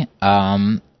today,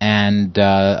 and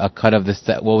a cut of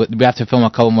the well, we have to film a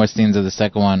couple more scenes of the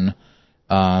second one,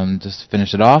 just to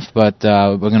finish it off. But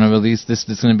we're gonna release this.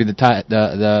 This is gonna be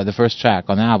the first track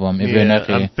on the album. Yeah,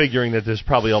 I'm figuring that there's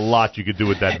probably a lot you could do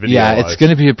with that video. Yeah, it's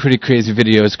gonna be a pretty crazy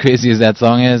video. As crazy as that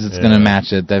song is, it's gonna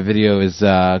match it. That video is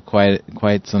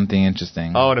quite something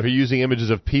interesting. Oh, and if you're using images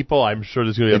of people, I'm sure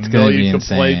there's going to be It's a gonna million be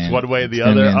complaints insane. one way or the It's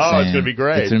gonna other. be Oh, it's insane. going to be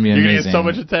great. It's gonna be You're going to amazing. get so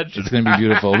much attention. It's gonna be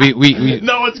beautiful. We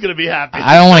no one's going to be happy.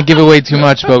 I don't want to give away too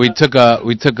much, but we took a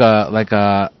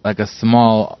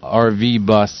small RV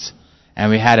bus, and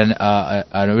we had an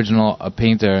original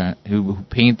painter who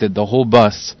painted the whole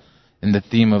bus in the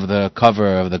theme of the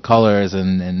cover of the colors,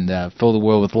 and filled the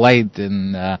world with light,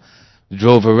 and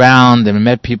drove around and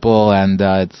met people, and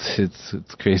it's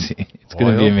crazy. It's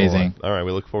going to be amazing. All right,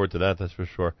 we look forward to that. That's for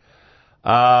sure.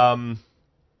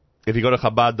 If you go to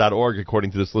Chabad.org,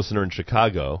 according to this listener in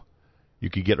Chicago, you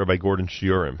could get Rabbi Gordon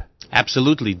Shiurim.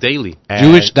 Absolutely, daily. And,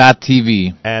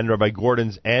 Jewish.tv. and Rabbi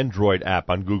Gordon's Android app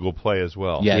on Google Play as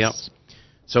well. Yes. Yep.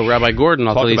 So Rabbi Gordon,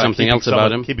 I'll Talk tell you about something keeping else about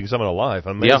someone- him. Keeping someone alive.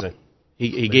 Amazing. Yeah.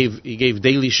 He gave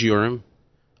daily shiurim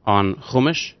on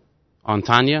Chumash, on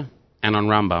Tanya, and on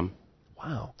Rambam.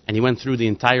 Wow. And he went through the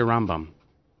entire Rambam.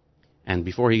 And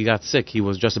before he got sick, he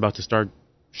was just about to start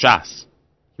Shas.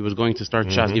 He was going to start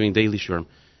Shas, giving daily shiurim.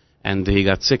 And he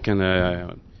got sick, and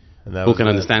And that who was can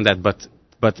it. understand that?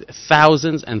 But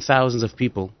thousands and thousands of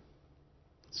people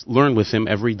learn with him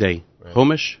every day. Right.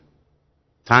 Chumash,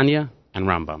 Tanya, and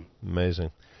Rambam. Amazing.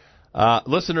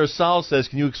 Listener Sal says,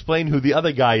 can you explain who the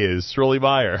other guy is, Shirley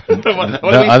Meyer? What do we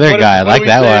that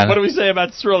say- one. What do we say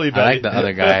about Shirley, I Benny? like the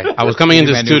other guy. I was coming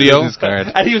into the studio.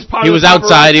 And he was part He of was the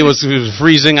outside. paparazzi. He was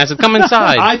freezing. I said, "Come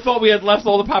inside." I thought we had left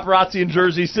all the paparazzi in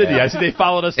Jersey City. I see they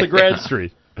followed us to Grand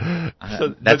Street.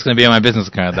 So That's going to be on my business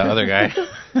card, the other guy.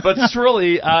 But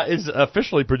Shirley is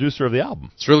officially producer of the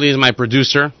album. Shirley is my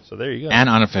producer. So there you go. And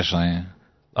unofficially.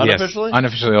 Unofficially?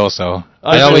 Unofficially also.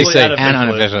 I always say, and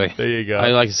unofficially. There you go. I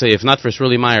like to say, if not for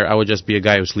Shirley Meyer, I would just be a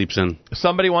guy who sleeps in.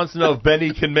 Somebody wants to know if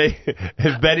Benny can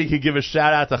give a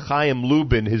shout out to Chaim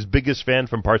Lubin, his biggest fan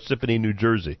from Parsippany, New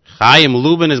Jersey. Chaim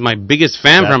Lubin is my biggest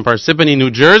fan from Parsippany,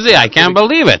 New Jersey. I can't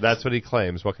believe it. That's what he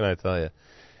claims. What can I tell you?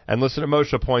 And listener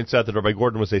Moshe points out that Rabbi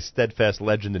Gordon was a steadfast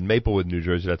legend in Maplewood, New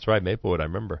Jersey. That's right, Maplewood, I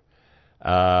remember.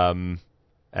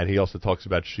 And he also talks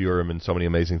about shiurim and so many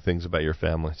amazing things about your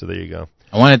family. So there you go.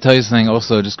 I want to tell you something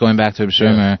also, just going back to Reb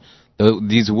Shlomo.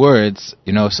 These words,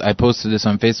 I posted this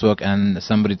on Facebook, and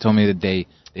somebody told me that they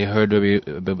heard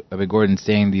Rabbi Gordon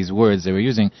saying these words they were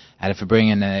using at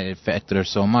Fabring, and it affected her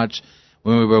so much.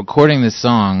 When we were recording this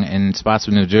song in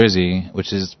Spotswood, New Jersey,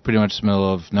 which is pretty much the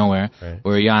middle of nowhere,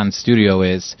 where Jan's studio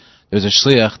is, there's a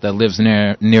shliach that lives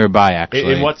nearby,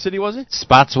 actually. In what city was it?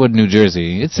 Spotswood, New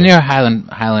Jersey. It's near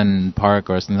Highland Park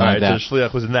or something like that. So the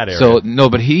shliach was in that area. So, no,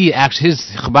 but his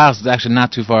chabad is actually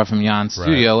not too far from Jan's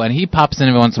studio, and he pops in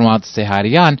every once in a while to say hi to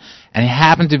Jan, and he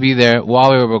happened to be there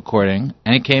while we were recording,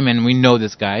 and he came in, we know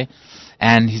this guy,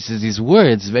 and he says these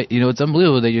words, it's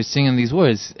unbelievable that you're singing these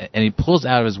words, and he pulls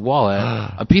out of his wallet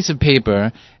a piece of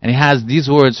paper, and he has these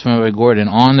words from Rabbi Gordon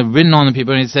written on the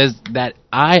paper, and he says that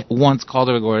I once called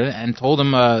Rabbi Gordon and told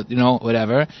him,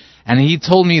 whatever, and he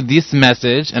told me this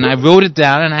message, and I wrote it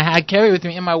down, and I carry it with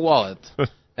me in my wallet.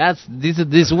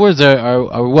 These words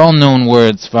are well-known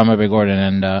words from Rabbi Gordon,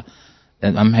 and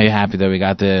I'm very happy that we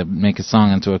got to make a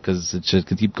song into it, because it should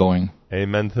keep going.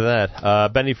 Amen to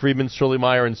that. Benny Friedman, Shirley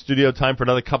Meyer in studio. Time for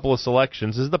another couple of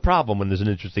selections. This is the problem when there's an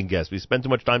interesting guest. We spend too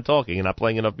much time talking and not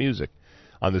playing enough music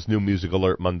on this new Music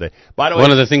Alert Monday. By the way,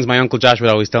 one of the things my Uncle Josh would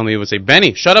always tell me, he would say,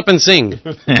 Benny, shut up and sing.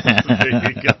 There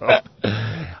you go.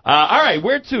 All right,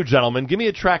 where to, gentlemen? Give me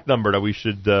a track number that we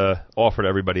should offer to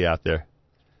everybody out there.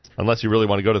 Unless you really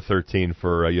want to go to 13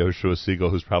 for Yehoshua Siegel,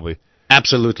 who's probably...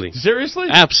 Absolutely. Seriously?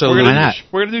 Absolutely.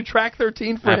 We're going to do track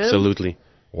 13 for him? Absolutely.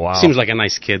 Wow. Seems like a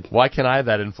nice kid. Why can't I have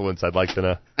that influence? I'd like to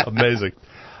know. Amazing.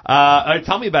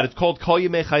 Tell me about it. It's called Kol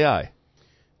Yemei Chayai.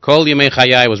 Kol Yemei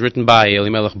Chayai was written by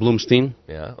Elimelech Blumstein.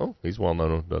 Yeah. Oh, he's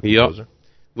well-known composer.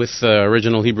 With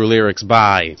original Hebrew lyrics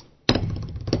by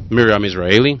Miriam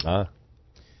Israeli.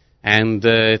 And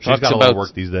it talks got a about... lot of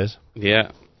work these days.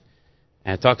 Yeah.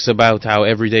 And it talks about how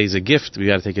every day is a gift. We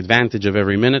got to take advantage of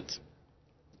every minute.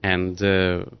 And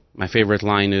my favorite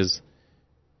line is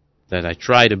that I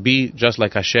try to be just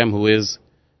like Hashem, who is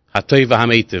Hatoiv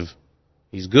HaMeitiv.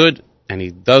 He's good, and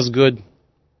he does good,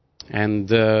 and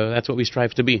that's what we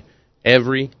strive to be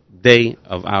every day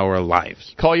of our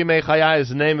lives. Kol Yemei Chayai is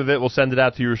the name of it. We'll send it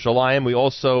out to Yerushalayim. We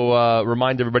also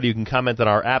remind everybody you can comment on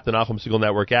our app, the Nachum Segal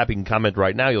Network app. You can comment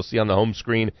right now. You'll see on the home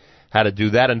screen how to do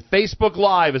that. And Facebook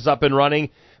Live is up and running,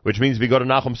 which means if you go to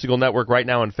Nachum Segal Network right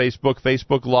now on Facebook,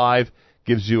 Facebook Live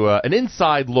gives you an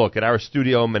inside look at our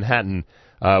studio in Manhattan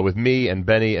with me and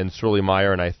Benny and Shirley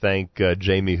Meyer, and I thank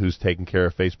Jamie, who's taking care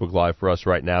of Facebook Live for us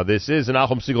right now. This is the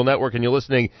Nachum Segal Network, and you're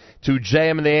listening to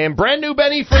JM and the AM. Brand new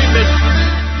Benny Friedman.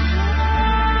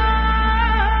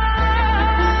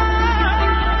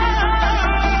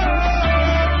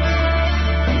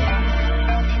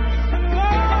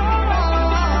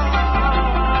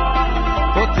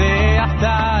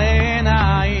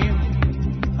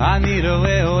 אני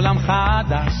רואה עולם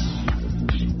חדש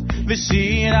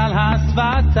ושיר על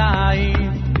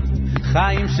השפתיים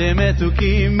חיים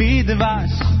שמתוקים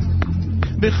מדבש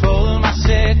בכל מה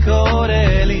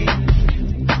שקורה לי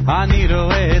אני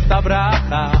רואה את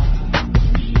הברכה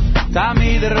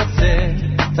תמיד רוצה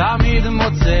תמיד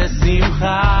מוצא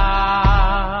שמחה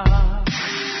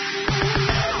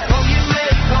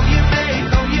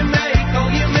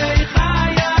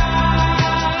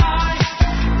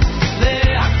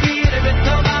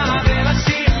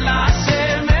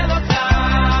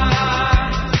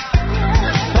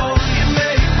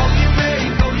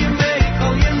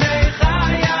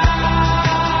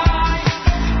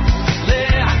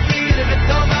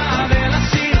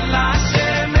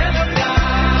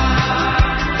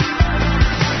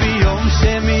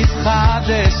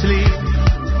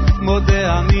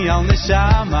מודה אני על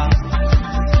נשמה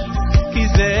כי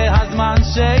זה הזמן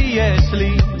שיש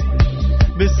לי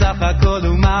בסך הכל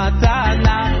הוא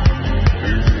מתנה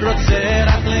רוצה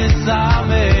רק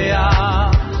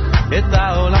לשמח את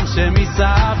העולם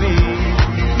שמסביב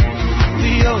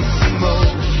להיות כמו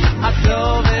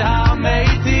הטוב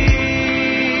והמיטיב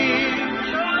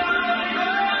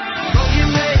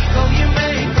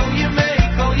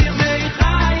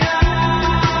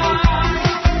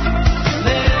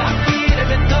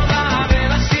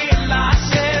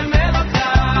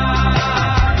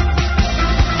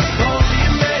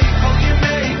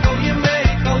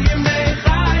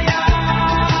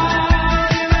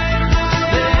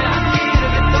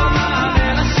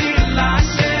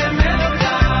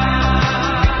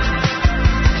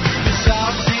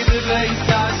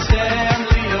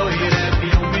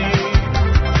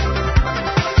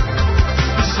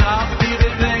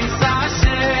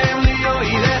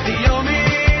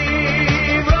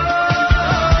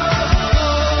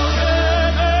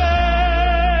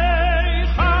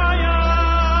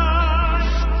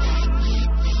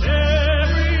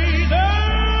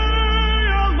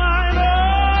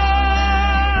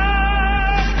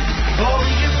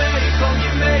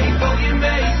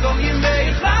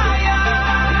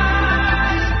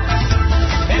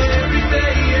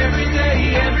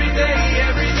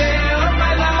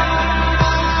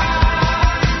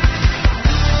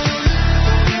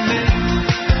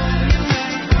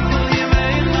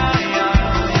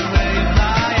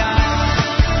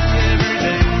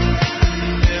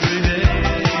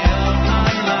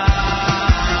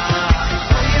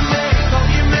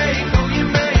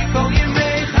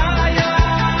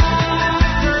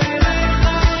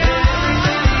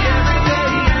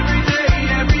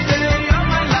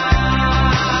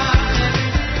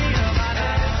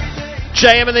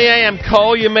JM in the AM.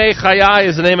 Kol Yemei Chayai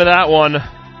is the name of that one.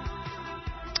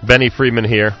 Benny Friedman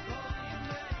here.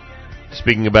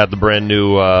 Speaking about the brand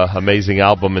new amazing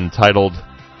album entitled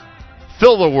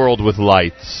Fill the World with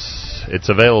Lights. It's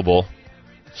available.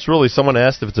 It's really, someone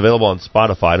asked if it's available on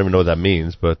Spotify. I don't even know what that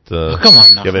means, but come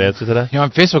on, you have an answer to that? You're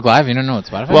on Facebook Live, you don't know what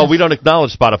Spotify Well, is? we don't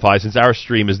acknowledge Spotify since our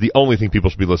stream is the only thing people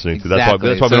should be listening to. Exactly.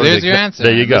 That's why So we don't there's your answer.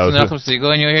 There you go. Listen to Nachum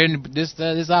Segal and you'll hear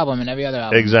this album and every other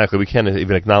album. Exactly. We can't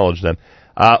even acknowledge them.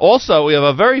 Also, we have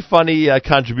a very funny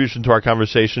contribution to our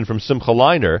conversation from Simcha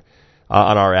Leiner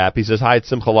on our app. He says, "Hi, it's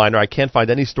Simcha Leiner. I can't find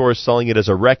any stores selling it as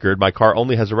a record. My car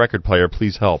only has a record player.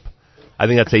 Please help." I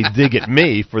think that's a dig at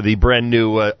me for the brand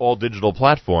new all-digital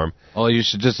platform. Well, you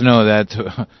should just know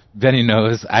that Benny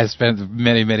knows I spent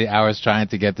many, many hours trying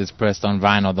to get this pressed on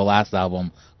vinyl, the last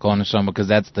album, Kol Neshama, because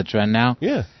that's the trend now.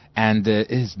 Yeah. And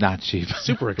it is not cheap.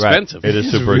 Super expensive. Right. It is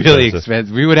It's super really expensive.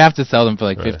 expensive. We would have to sell them for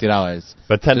like $50.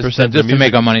 But 10% just to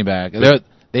make our money back.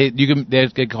 They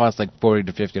could cost like $40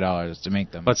 to $50 to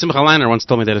make them. But Simcha Leiner once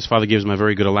told me that his father gives him a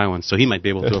very good allowance, so he might be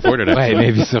able to afford it. Wait,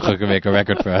 maybe Simcha can make a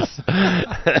record for us.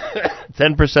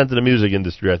 10% of the music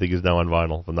industry, I think, is now on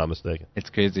vinyl, if I'm not mistaken. It's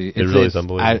crazy. It really is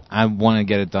unbelievable. I want to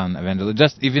get it done eventually.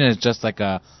 Even if it's just like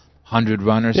a 100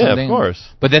 run or something. Yeah, of course.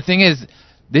 But the thing is,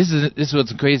 this is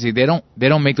what's crazy. They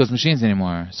don't make those machines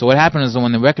anymore. So what happened is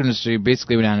when the record industry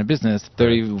basically went out of business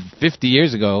 30, 50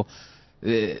 years ago,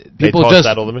 people tossed just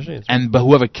out all the machines. but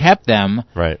whoever kept them,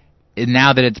 Right.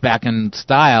 now that it's back in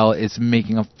style, it's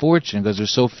making a fortune because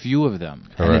there's so few of them.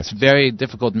 Correct. And it's very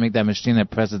difficult to make that machine that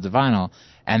presses the vinyl,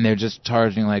 and they're just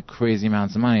charging like crazy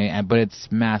amounts of money, but it's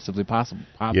massively possible.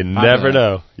 You never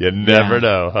know. You never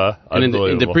know, huh? And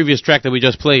in the previous track that we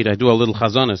just played, I do a little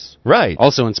chazonis. Right.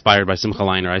 Also inspired by Simcha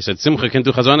Leiner. I said, Simcha can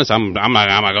do chazonis. I'm not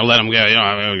going to let him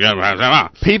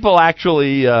get. People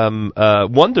actually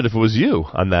wondered if it was you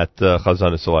on that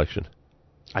Chazana selection.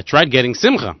 I tried getting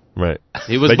Simcha. Right.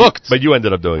 He was but booked. But you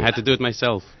ended up doing I had to do it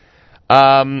myself.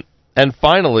 And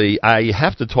finally, I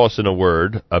have to toss in a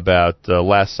word about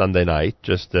last Sunday night,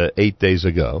 just 8 days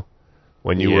ago,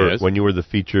 when you were the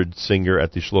featured singer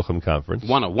at the Shluchim conference.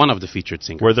 One of the featured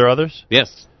singers. Were there others?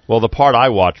 Yes. Well, the part I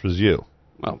watched was you.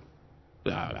 Well,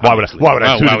 why would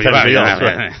I tune into anybody else?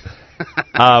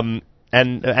 Right?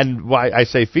 And why I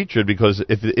say featured, because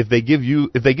if they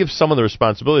give someone the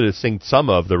responsibility to sing some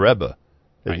of the Rebbe,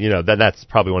 right, then that's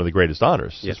probably one of the greatest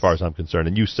honors, yes, as far as I'm concerned.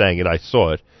 And you sang it, I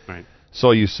saw it. Right.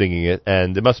 Saw you singing it,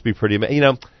 and it must be pretty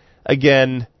amazing.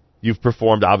 Again, you've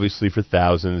performed obviously for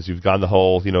thousands. You've gone the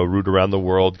whole, route around the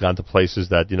world, gone to places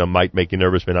that, might make you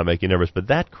nervous, may not make you nervous. But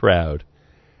that crowd,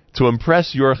 to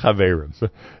impress your chaverim,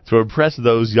 to impress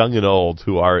those young and old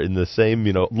who are in the same,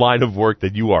 line of work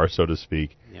that you are, so to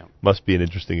speak, yeah, must be an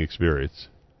interesting experience.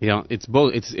 It's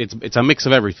both. It's a mix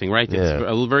of everything, right? Yeah.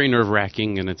 It's very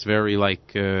nerve-wracking, and it's very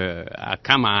like,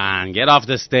 come on, get off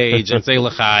the stage and say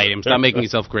l'chaim. Stop making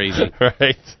yourself crazy.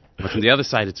 Right. But from the other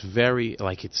side, it's very,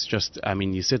 it's just,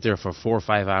 you sit there for 4 or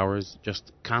 5 hours,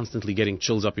 just constantly getting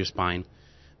chills up your spine,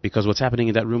 because what's happening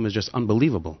in that room is just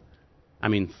unbelievable.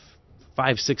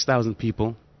 5,000-6,000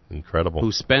 people. Incredible.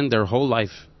 Who spend their whole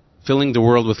life filling the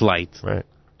world with light. Right.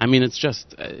 It's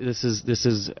just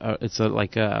it's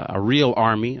like a real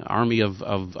army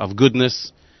of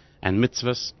goodness and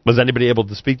mitzvahs. Was anybody able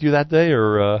to speak to you that day,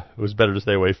 or it was better to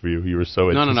stay away from you? You were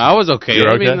so No, I was okay.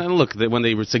 You're okay? Look, when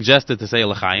they were suggested to say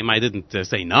l'chaim, I didn't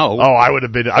say no. Oh, I would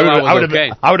have been. I would have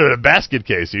been a basket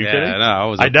case. Are you kidding?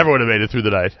 No, I never would have made it through the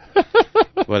night.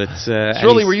 But it's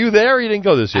Shirley, were you there, or you didn't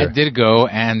go this year? I did go,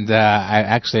 and I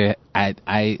actually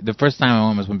the first time I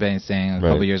went was when Benny sang a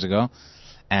couple years ago,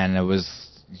 and it was.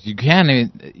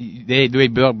 They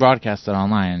broadcast it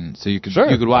online, so you could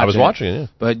watch it. I was watching it, yeah.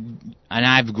 But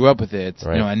I grew up with it,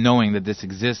 and knowing that this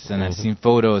exists, and I've seen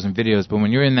photos and videos. But when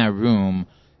you're in that room,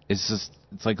 it's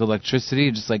like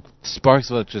electricity, just like sparks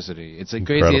of electricity. It's the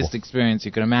craziest experience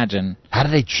you can imagine. How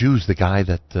do they choose the guy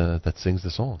that sings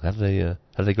the song? How do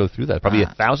they go through that? Probably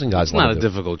 1,000 guys. It's not a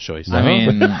difficult choice. No?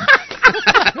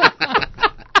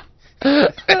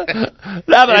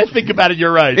 Now that I think about it,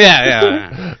 you're right.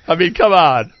 Yeah. Come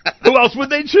on. Who else would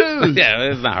they choose?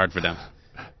 Yeah, it's not hard for them.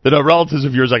 There are relatives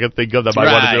of yours I can think of that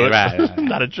might want to do it. Right.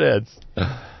 Not a chance.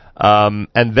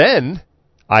 And then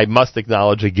I must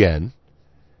acknowledge again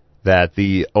that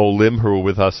the Olim who were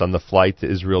with us on the flight to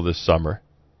Israel this summer,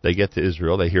 they get to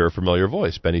Israel, they hear a familiar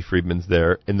voice. Benny Friedman's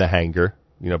there in the hangar,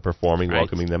 performing,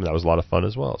 welcoming them. That was a lot of fun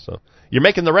as well. So you're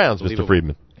making the rounds, Mr.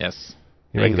 Friedman. Yes.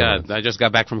 Thank God. I just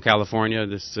got back from California.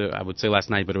 I would say last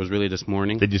night, but it was really this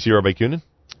morning. Did you see Rabbi Kunin?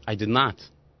 I did not.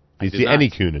 Did you see any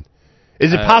Kunin?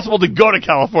 Is it possible to go to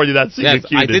California not see a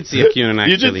Kunin? I did see a Kunin,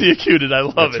 actually. You did see a Kunin. I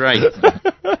love it. That's right.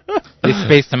 They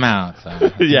spaced them out. So.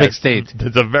 It's a big state.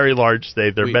 It's a very large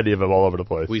state. There are many of them all over the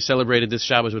place. We celebrated this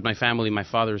Shabbos with my family, my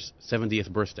father's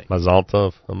 70th birthday. Mazal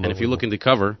tov. And if you look in the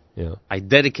cover, I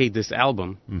dedicate this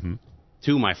album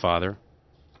to my father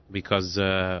because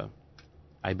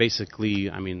I basically,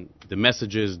 the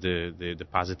messages, the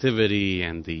positivity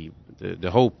and the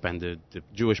hope and the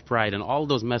Jewish pride and all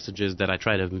those messages that I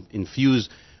try to infuse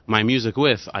my music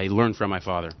with, I learned from my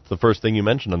father. It's the first thing you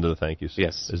mentioned under the thank yous.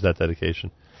 Yes. Is that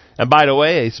dedication. And by the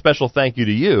way, a special thank you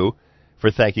to you for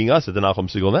thanking us at the Nachum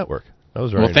Segal Network. That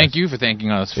was very nice. Thank you for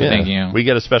thanking us for thanking you. We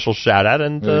get a special shout out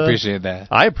and we appreciate that.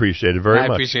 I appreciate it very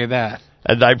much. I appreciate that.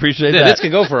 And I appreciate that. This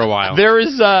could go for a while.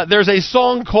 There's a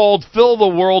song called Fill the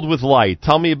World with Light.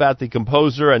 Tell me about the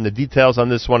composer and the details on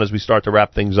this one as we start to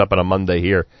wrap things up on a Monday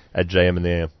here at JM in the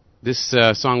AM. This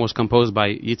song was composed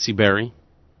by Yitzi Berry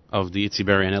of the Yitzi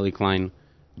Berry and Eli Klein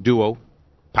duo,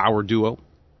 power duo,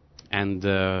 and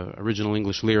original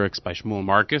English lyrics by Shmuel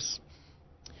Marcus.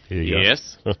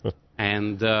 Yes.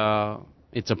 And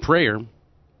it's a prayer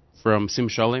from Sim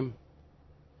Shalem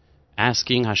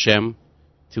asking Hashem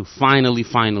to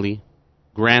finally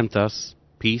grant us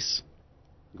peace,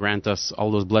 grant us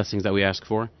all those blessings that we ask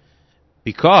for,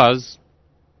 because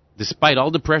despite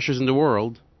all the pressures in the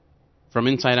world, from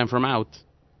inside and from out,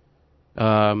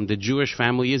 the Jewish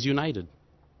family is united.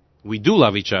 We do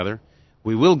love each other.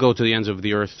 We will go to the ends of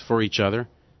the earth for each other.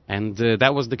 And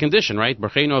that was the condition, right? When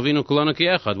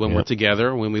we're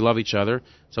together, when we love each other,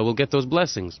 so we'll get those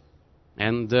blessings.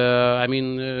 And,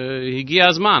 Higi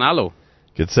Azman, alo.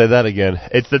 Could say that again.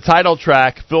 It's the title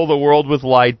track, Fill the World with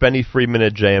Light, Benny Friedman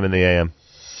at JM in the AM.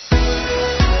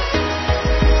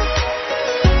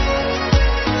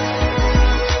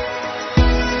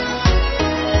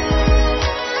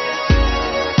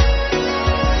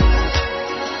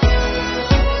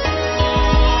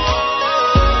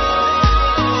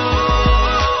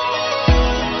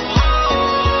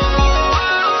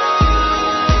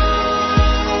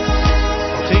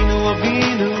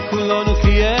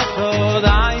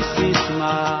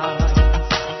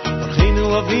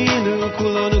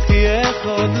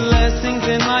 Blessings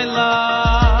in my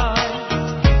life.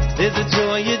 There's a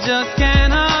joy you just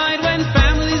can't hide when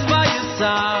family's by your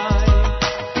side.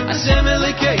 Hashem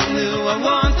Elokeinu, I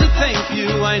want to thank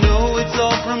you. I know it's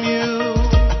all from you.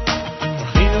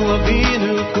 Orchinu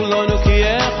Avinu, kulonu ki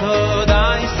echad,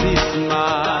 I see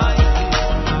smile.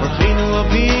 Orchinu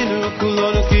Avinu,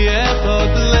 kulonu ki echad,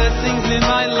 blessings in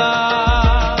my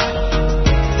life.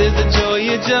 There's a joy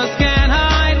you just can't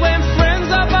hide when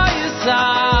friends are by your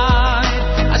side.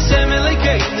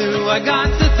 I got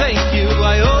to thank you,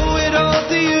 I owe it all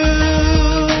to you.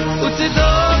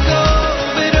 Utzidoko,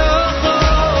 v'rocho,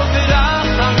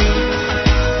 v'rachamim,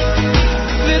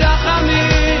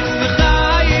 v'rachamim,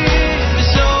 v'chayim,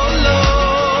 v'sholom.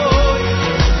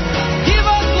 Give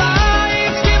us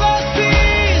life, give us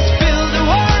peace, fill the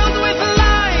world with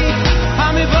light.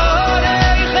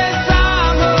 Hamivorech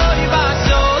esamoy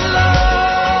v'sholom.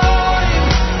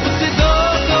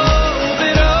 Utzidoko,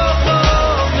 v'rocho,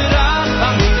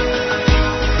 v'rachamim.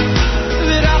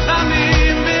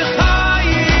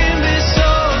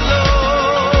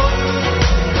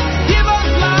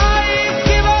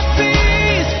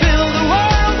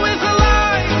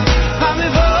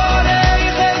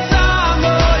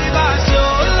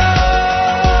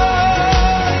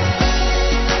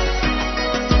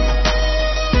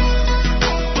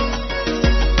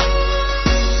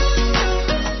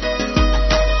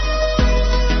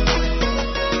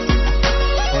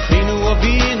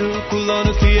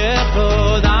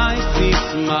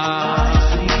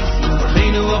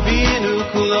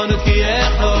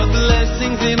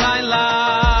 Blessings in my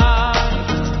life.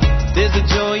 There's a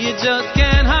joy you just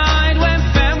can't hide when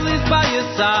family's by your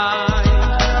side.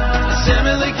 Hashem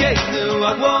Elokeinu,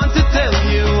 I want to tell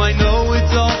you, I know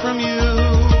it's all from you.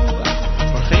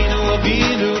 Orchinu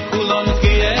Avinu, kulonu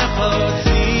ki echad,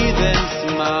 see them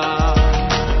smile.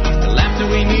 The laughter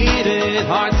we needed,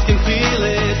 hearts can feel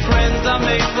it, friends are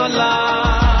made for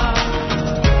life.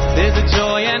 There's a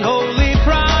joy and holy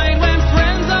pride when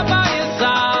friends are by your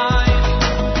side.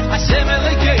 Hashem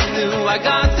Elokeinu, I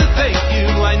got to thank you,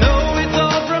 I know it's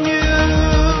all from you.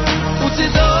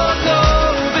 Utzidoko,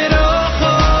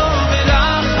 v'rocho,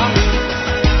 v'rachamim,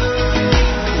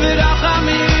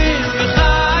 v'rachamim,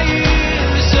 v'chayim,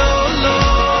 v'sholom.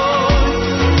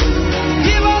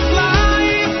 Give us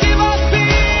life, give us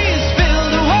peace, fill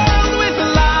the world with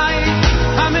light.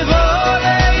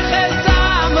 Hamivorech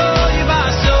esamoy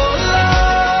v'sholom.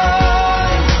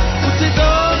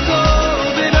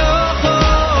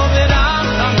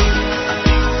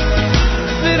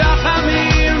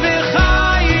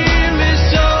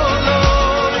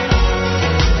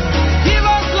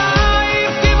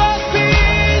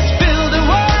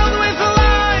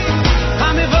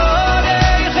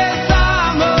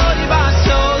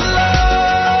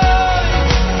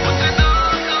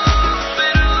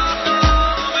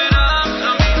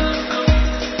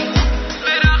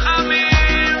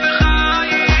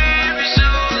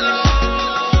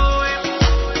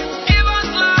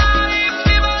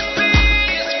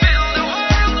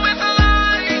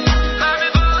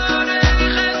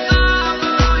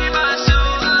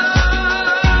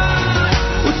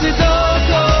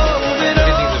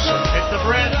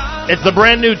 It's the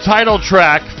brand new title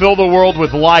track, Fill the World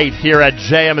with Light, here at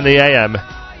JM in the AM.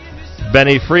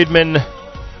 Benny Friedman,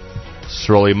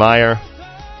 Sroli Meyer.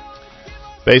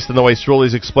 Based on the way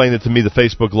Sroli's explained it to me, the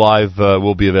Facebook Live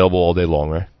will be available all day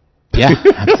long, right? Yeah,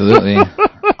 absolutely.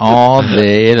 All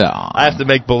day long. I have to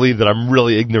make believe that I'm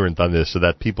really ignorant on this so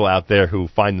that people out there who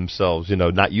find themselves,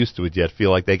 not used to it yet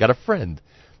feel like they got a friend.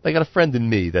 They got a friend in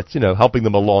me that's, helping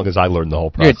them along as I learn the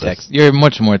whole process. You're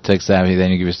much more tech savvy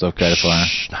than you give yourself credit for.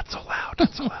 Shh, not so loud,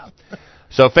 not so loud.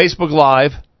 So Facebook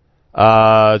Live,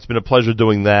 it's been a pleasure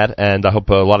doing that, and I hope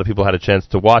a lot of people had a chance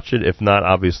to watch it. If not,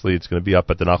 obviously it's going to be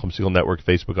up at the Nachum Segal Network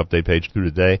Facebook update page through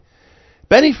the day.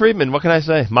 Benny Friedman, what can I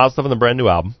say? Mild stuff on the brand new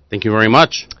album. Thank you very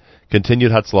much.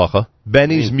 Continued Hatzlacha.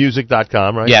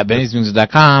 Benny'sMusic.com, right? Yeah,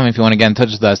 Benny'sMusic.com. If you want to get in touch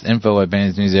with us, info at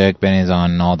Benny's Music. Benny's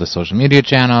on all the social media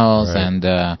channels.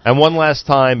 Right. And one last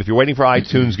time, if you're waiting for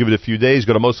iTunes, give it a few days.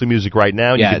 Go to Mostly Music right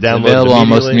now. And yeah, you can download it's available it on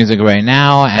Mostly Music right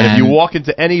now. And if you walk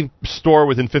into any store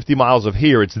within 50 miles of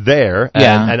here, it's there.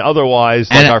 Yeah. And otherwise,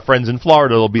 like our friends in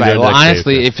Florida, they'll be there Well, next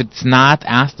honestly, day. if it's not,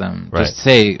 ask them. Right. Just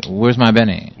say, where's my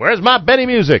Benny? Where's my Benny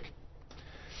Music?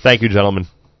 Thank you, gentlemen.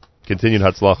 Continued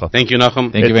Hatzlacha. Thank you,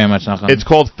 Nachum. Thank you very much, Nachum. It's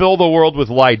called Fill the World with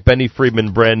Light. Benny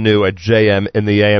Friedman, brand new at JM in the AM.